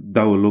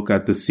look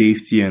at the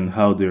safety and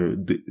how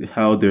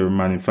they're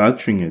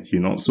manufacturing it,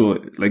 So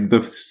like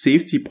the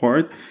safety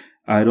part,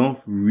 I don't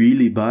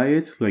really buy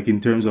it, like in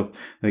terms of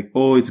like,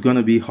 oh, it's going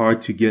to be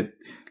hard to get,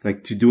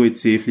 like, to do it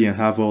safely and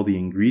have all the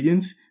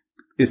ingredients.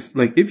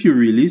 If you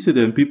release it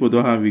and people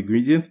don't have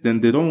ingredients,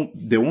 then they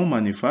won't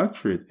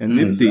manufacture it. And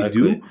if they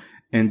do,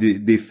 and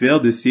they fail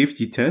the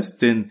safety test,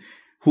 then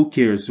who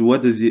cares?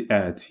 What does it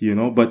add?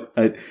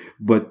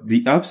 But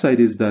the upside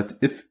is that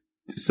if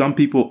some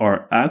people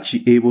are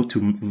actually able to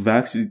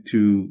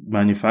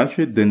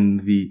manufacture it, then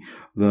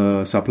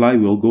the supply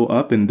will go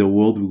up and the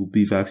world will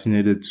be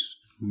vaccinated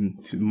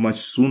much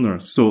sooner.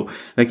 So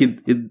like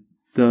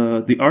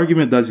the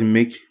argument doesn't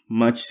make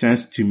much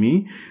sense to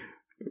me,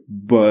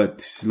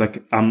 but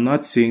like, I'm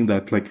not saying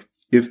that like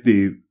if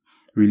they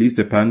release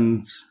the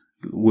patents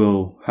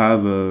will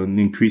have an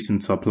increase in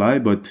supply,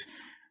 but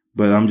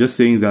I'm just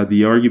saying that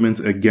the arguments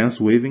against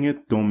waiving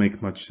it don't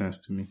make much sense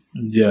to me.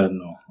 Yeah,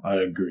 no, I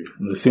agree.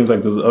 It seems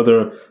like there's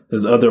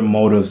other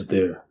motives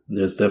there.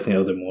 There's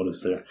definitely other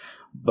motives there.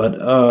 But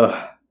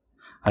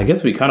I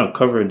guess we kind of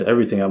covered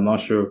everything. I'm not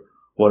sure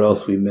what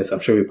else we missed. I'm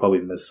sure we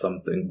probably missed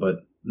something.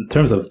 But in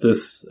terms of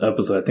this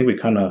episode, I think we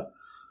kind of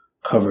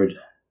covered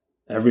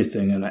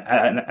everything. And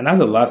as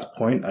a last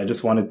point, I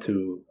just wanted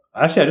to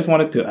ask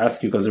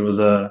you, because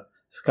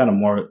it's kind of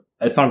more,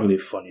 it's not really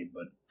funny,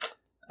 but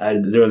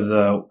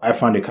I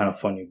find it kind of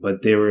funny,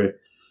 but there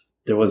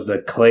was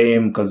a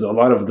claim, because a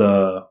lot of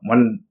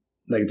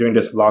during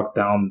this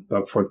lockdown,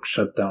 Doug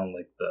shut down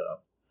like the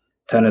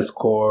tennis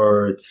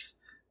courts,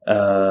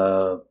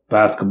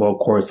 basketball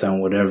courts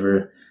and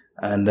whatever.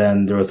 And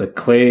then there was a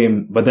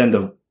claim, but then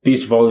the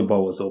beach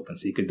volleyball was open,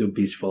 so you could do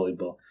beach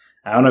volleyball.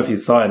 I don't know if you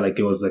saw it, like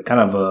it was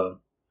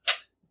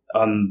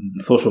on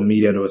social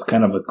media, there was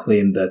kind of a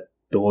claim that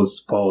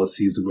those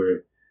policies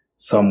were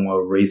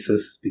somewhat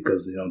racist,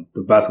 because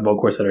the basketball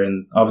courts that are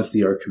in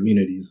obviously our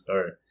communities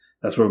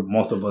that's where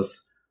most of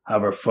us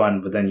have our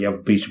fun, but then you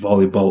have beach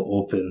volleyball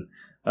open.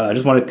 I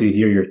just wanted to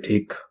hear your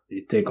take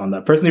on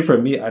that. Personally,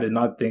 for me, I did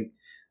not think.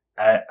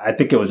 I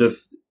think it was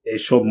just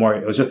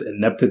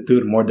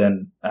ineptitude more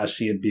than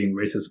actually it being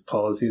racist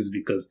policies,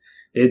 because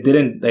it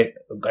didn't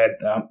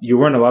you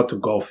weren't allowed to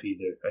golf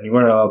either, and you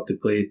weren't allowed to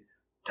play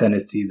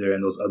tennis either,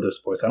 and those other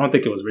sports. I don't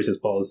think it was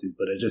racist policies,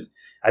 but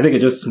I think it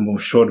just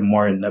showed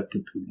more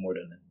ineptitude more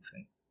than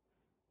anything.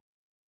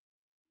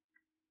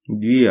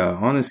 Yeah,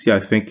 honestly, I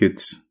think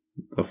it's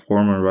the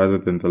former rather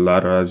than the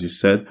latter, as you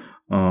said.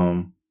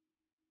 I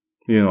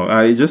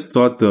just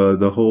thought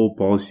the whole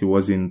policy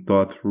wasn't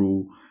thought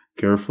through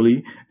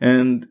carefully,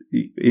 and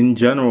in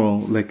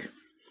general,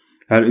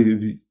 I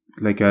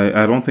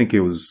don't think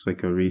it was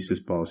like a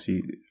racist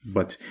policy,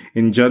 but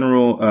in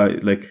general,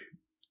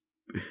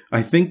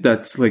 I think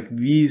that's like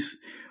these,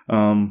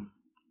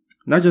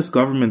 not just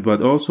government,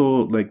 but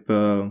also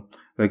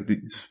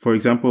for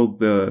example,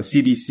 the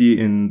CDC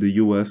in the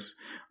US,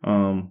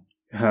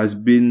 has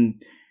been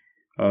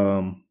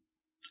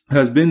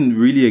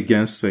really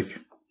against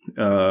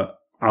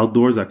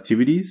outdoors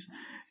activities,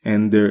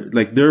 and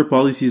their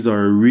policies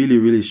are really,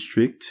 really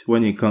strict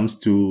when it comes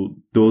to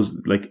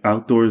those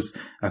outdoors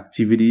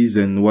activities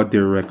and what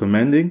they're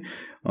recommending.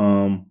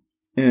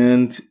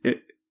 And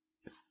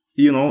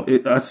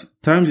at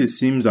times it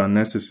seems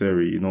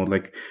unnecessary,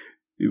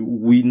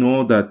 we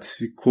know that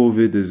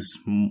COVID is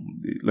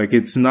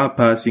it's not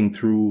passing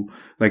through.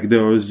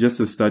 There was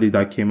just a study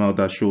that came out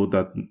that showed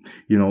that,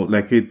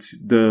 it's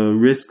the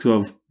risk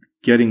of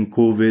getting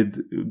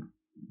COVID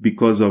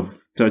because of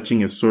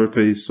touching a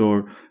surface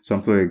or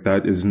something like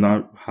that is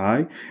not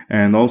high.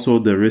 And also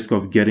the risk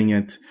of getting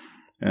it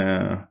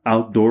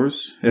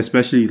outdoors,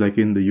 especially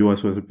in the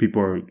US where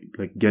people are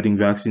getting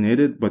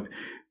vaccinated, but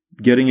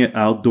getting it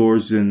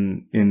outdoors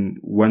in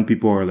when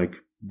people are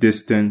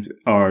distant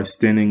or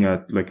standing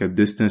at a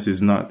distance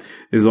is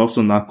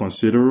also not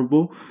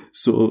considerable.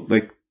 So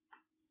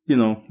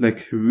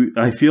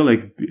I feel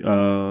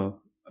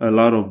a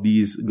lot of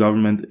these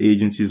government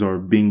agencies are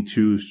being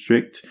too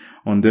strict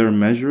on their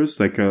measures,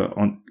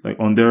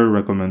 on their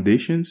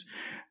recommendations.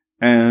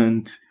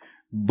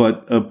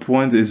 But a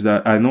point is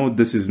that I know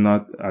this is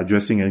not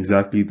addressing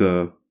exactly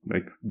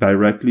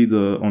directly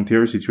the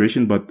Ontario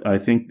situation, but I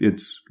think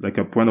it's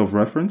a point of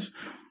reference.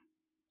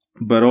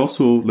 But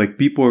also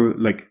people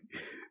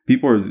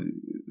are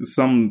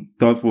some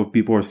thoughtful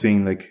people are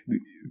saying like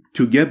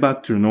to get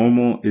back to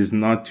normal is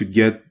not to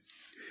get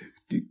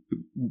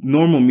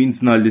normal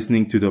means not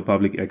listening to the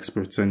public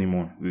experts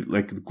anymore.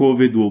 Like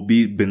COVID will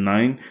be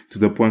benign to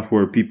the point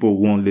where people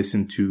won't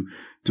listen to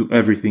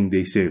everything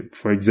they say.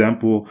 For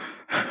example,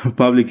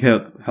 public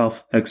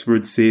health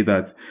experts say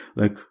that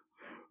the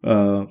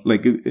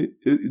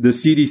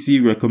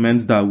CDC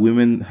recommends that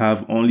women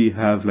only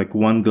have like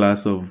one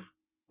glass of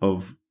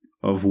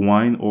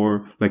wine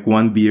or like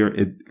one beer.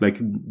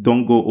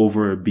 Don't go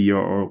over a beer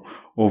or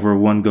over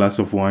one glass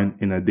of wine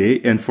in a day.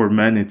 And for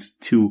men, it's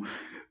 2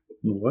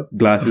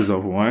 glasses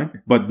of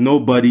wine. But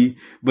nobody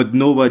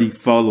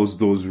follows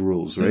those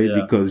rules, right?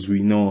 Yeah. Because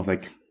we know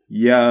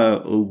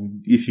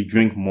if you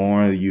drink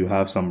more, you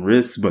have some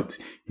risks, but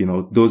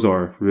those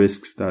are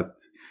risks that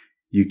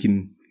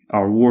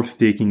are worth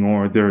taking,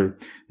 or they're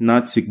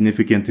not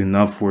significant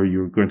enough where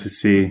you're going to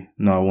say,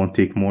 no, I won't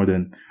take more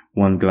than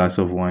 1 glass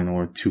of wine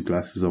or 2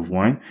 glasses of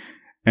wine.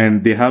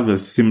 And they have a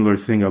similar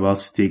thing about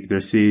steak. They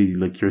say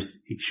like your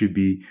steak should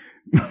be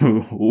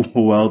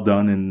well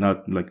done and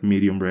not like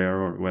medium rare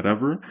or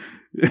whatever.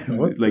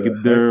 Like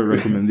their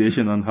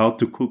recommendation on how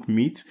to cook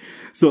meat.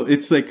 So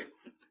it's like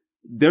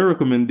their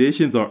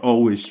recommendations are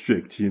always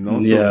strict, So,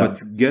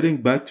 but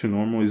getting back to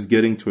normal is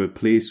getting to a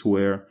place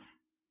where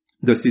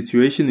the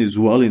situation is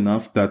well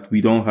enough that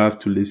we don't have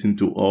to listen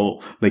to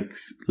all, like,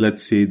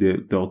 let's say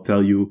they'll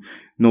tell you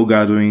no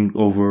gathering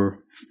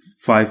over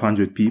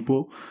 500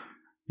 people,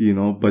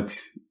 but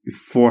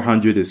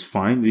 400 is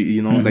fine,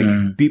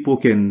 like people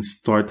can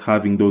start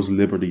having those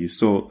liberties.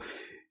 So,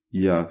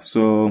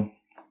 so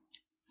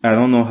I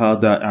don't know how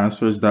that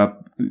answers that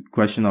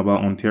question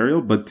about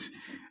Ontario, but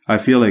I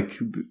feel like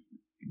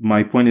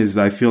my point is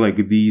I feel like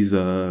these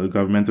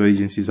governmental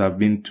agencies have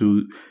been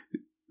too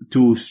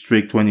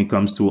strict when it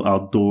comes to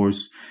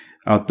outdoors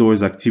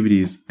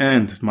activities.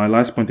 And my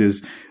last point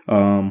is,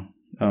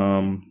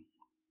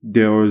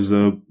 there was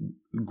a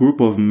group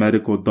of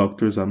medical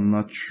doctors, I'm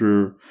not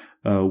sure,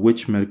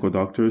 which medical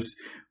doctors,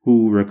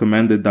 who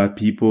recommended that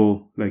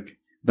people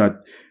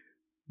that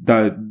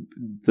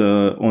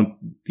the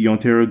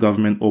Ontario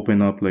government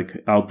open up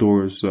like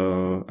outdoors,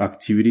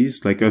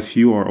 activities. Like a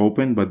few are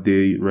open, but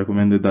they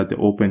recommended that they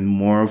open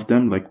more of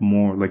them, like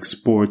more like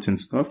sports and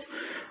stuff.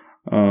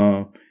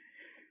 So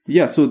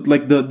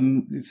like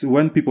it's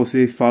when people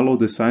say follow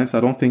the science, I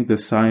don't think the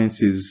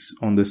science is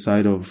on the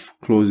side of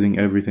closing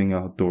everything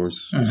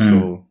outdoors.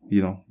 So,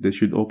 they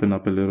should open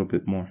up a little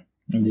bit more.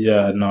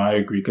 Yeah, no, I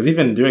agree. Because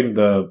even during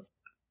the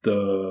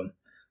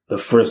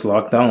first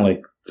lockdown,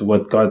 like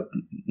what got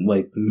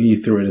like me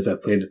through it is I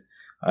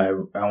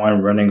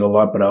went running a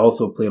lot, but I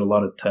also played a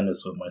lot of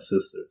tennis with my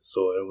sister.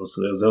 So it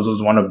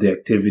was one of the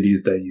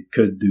activities that you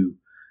could do,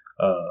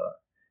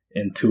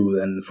 and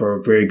for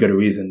a very good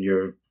reason.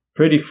 You're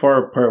pretty far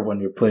apart when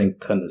you're playing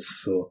tennis.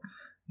 So,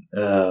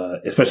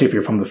 especially if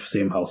you're from the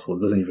same household,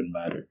 it doesn't even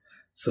matter.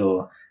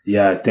 So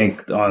yeah, I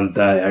think on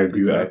that, I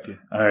agree. Exactly.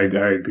 I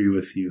agree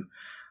with you.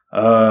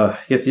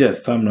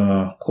 Yes, time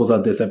to close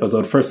out this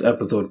episode. First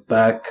episode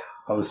back.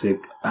 Obviously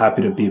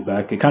happy to be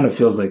back. It kind of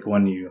feels like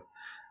when you're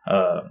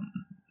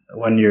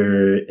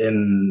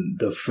in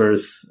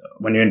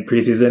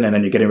preseason and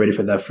then you're getting ready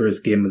for that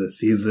first game of the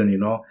season,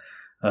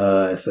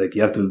 it's like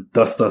you have to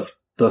dust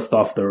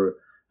off the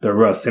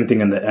rust. Same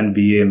thing in the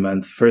NBA,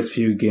 man. First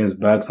few games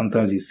back,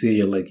 sometimes you see,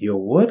 you're like, yo,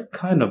 what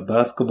kind of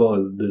basketball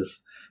is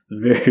this?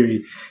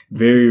 Very,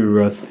 very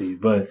rusty.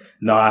 But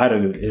no, I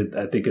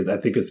think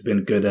it's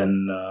been good.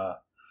 And,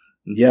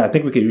 I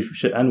think we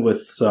should end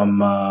with some,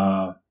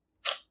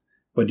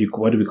 what do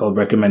we call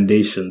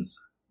recommendations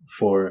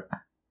for,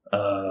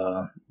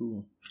 for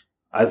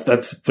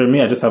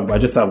me, I just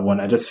have one.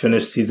 I just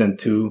finished season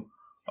 2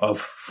 of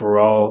For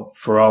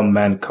All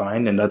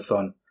Mankind, and that's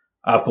on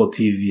Apple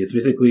TV. It's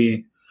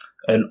basically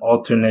an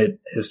alternate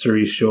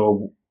history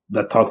show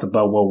that talks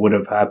about what would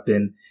have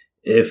happened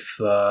if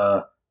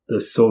the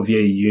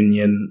Soviet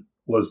Union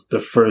was the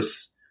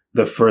first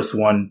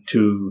one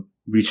to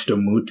reach the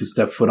moon, to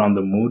step foot on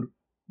the moon.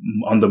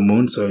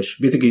 So it's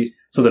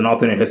it's an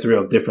alternate history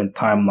of different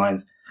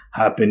timelines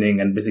happening,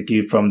 and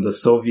basically from the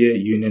Soviet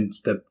Union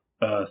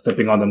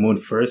stepping on the moon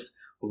first,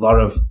 a lot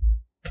of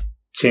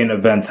chain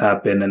events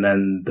happen, and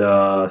then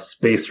the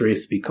space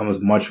race becomes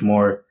much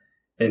more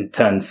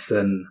intense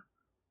and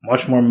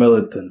much more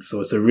militant.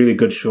 So it's a really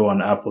good show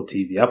on Apple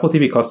TV. Apple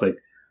TV costs like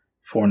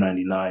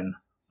 $4.99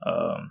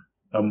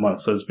 a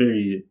month, so it's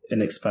very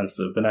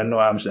inexpensive. And I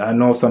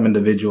know some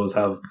individuals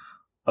have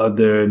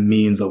other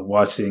means of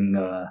watching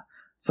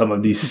some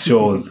of these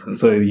shows,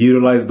 so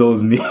utilize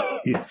those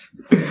means.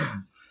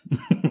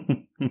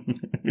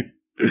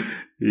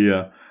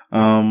 Yeah.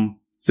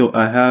 So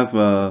I have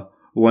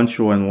one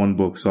show and one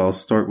book. So I'll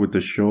start with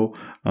the show.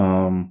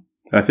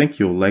 I think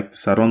you'll like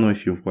this. I don't know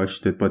if you've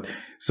watched it, but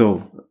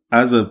so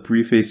as a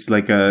preface,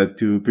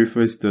 to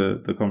preface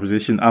the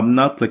conversation, I'm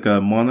not like a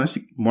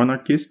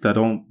monarchist. I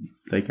don't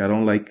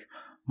like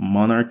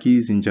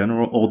monarchies in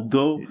general,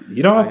 although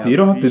you don't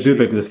have to do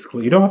the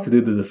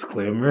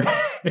disclaimer.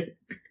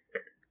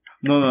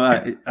 No,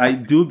 I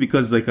do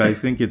because like I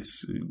think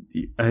it's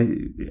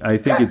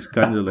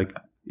kind of like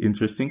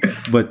interesting.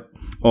 But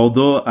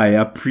although I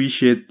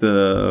appreciate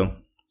the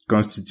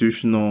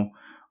constitutional,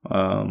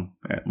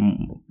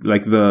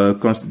 like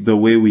the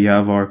way we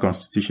have our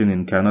constitution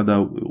in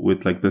Canada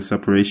with like the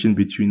separation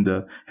between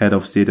the head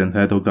of state and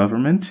head of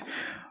government,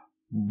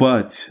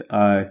 but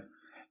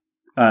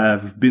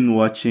I've been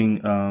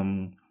watching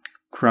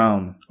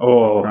Crown.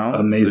 Oh, Crown,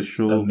 amazing! the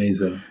show.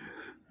 Amazing.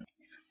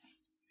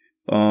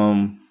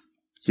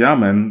 Yeah,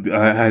 man,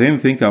 I didn't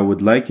think I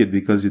would like it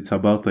because it's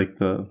about like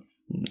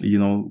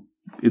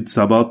it's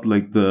about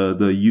like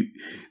the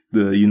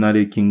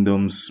United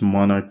Kingdom's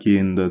monarchy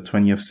in the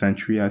 20th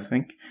century, I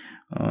think.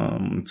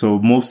 So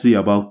mostly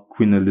about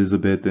Queen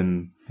Elizabeth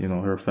and,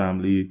 her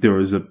family. There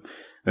was a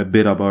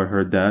bit about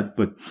her dad,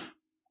 but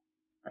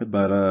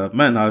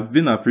man, I've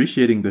been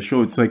appreciating the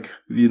show. It's like,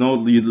 you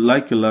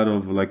like a lot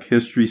of like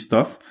history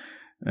stuff,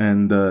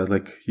 and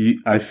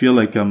I feel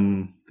like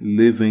I'm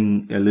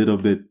living a little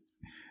bit.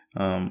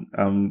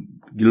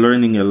 I'm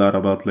learning a lot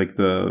about like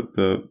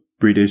the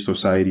British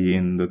society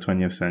in the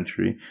 20th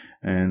century,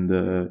 and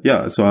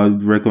so I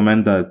would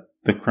recommend that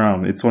The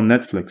Crown. It's on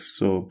Netflix,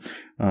 so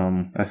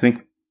I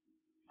think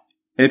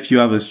if you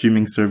have a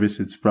streaming service,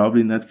 it's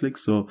probably Netflix.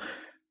 So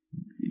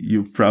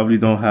you probably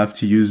don't have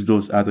to use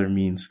those other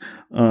means.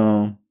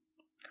 But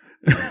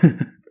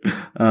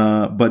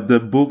the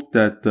book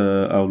that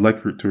I would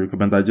like to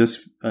recommend,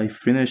 I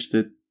finished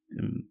it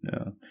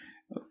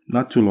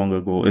not too long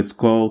ago. It's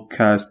called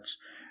Caste: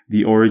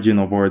 The Origin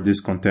of Our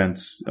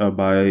Discontents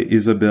by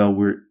Isabel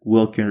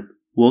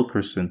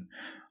Wilkerson.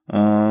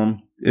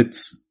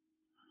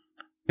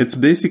 It's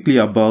basically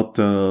about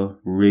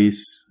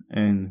race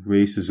and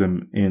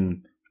racism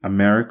in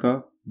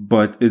America,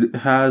 but it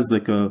has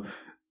like a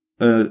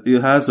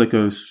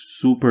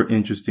super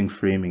interesting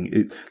framing.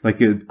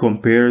 It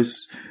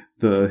compares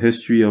the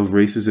history of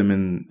racism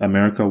in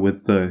America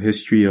with the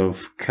history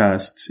of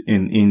caste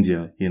in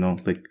India,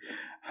 like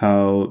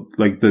how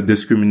like the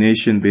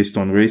discrimination based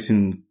on race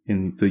in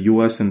the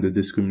US and the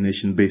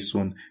discrimination based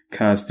on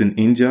caste in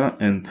India,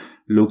 and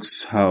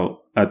looks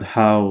at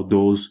how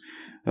those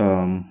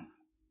can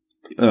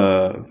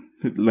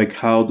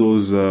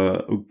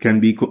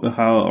be,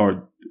 how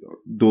are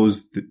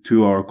those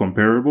two are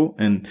comparable.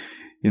 And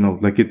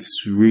like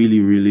it's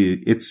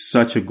really, it's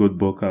such a good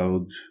book. I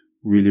would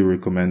really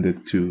recommend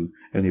it to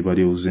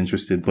anybody who's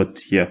interested.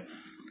 But yeah,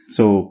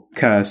 so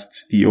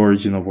Caste: The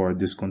Origin of Our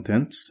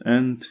Discontents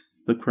and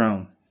The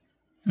Crown.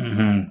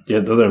 Mm-hmm. Yeah,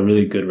 those are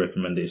really good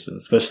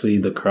recommendations, especially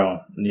The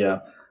Crown.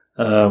 Yeah.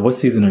 What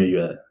season are you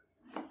at?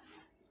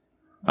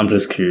 I'm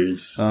just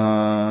curious.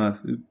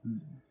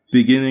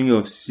 Beginning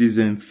of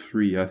season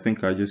 3. I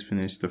think I just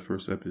finished the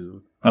first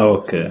episode. Oh,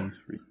 okay.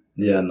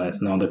 Yeah,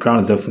 nice. No, The Crown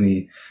is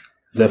definitely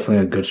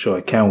a good show.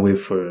 I can't wait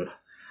for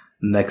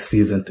next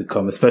season to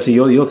come. Especially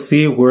you'll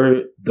see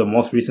where the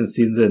most recent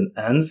season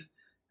ends,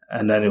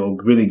 and then it will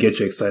really get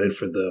you excited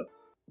for the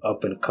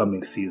up and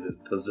coming season,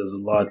 because there's a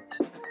lot.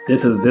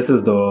 This is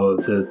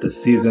the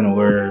season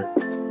where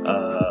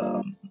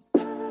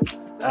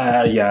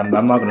I'm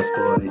not gonna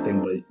spoil anything,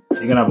 but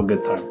you're gonna have a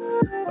good time.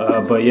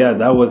 But yeah,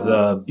 that was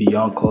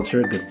Beyond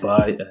Culture.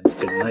 Goodbye and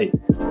good night.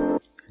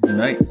 Good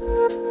night.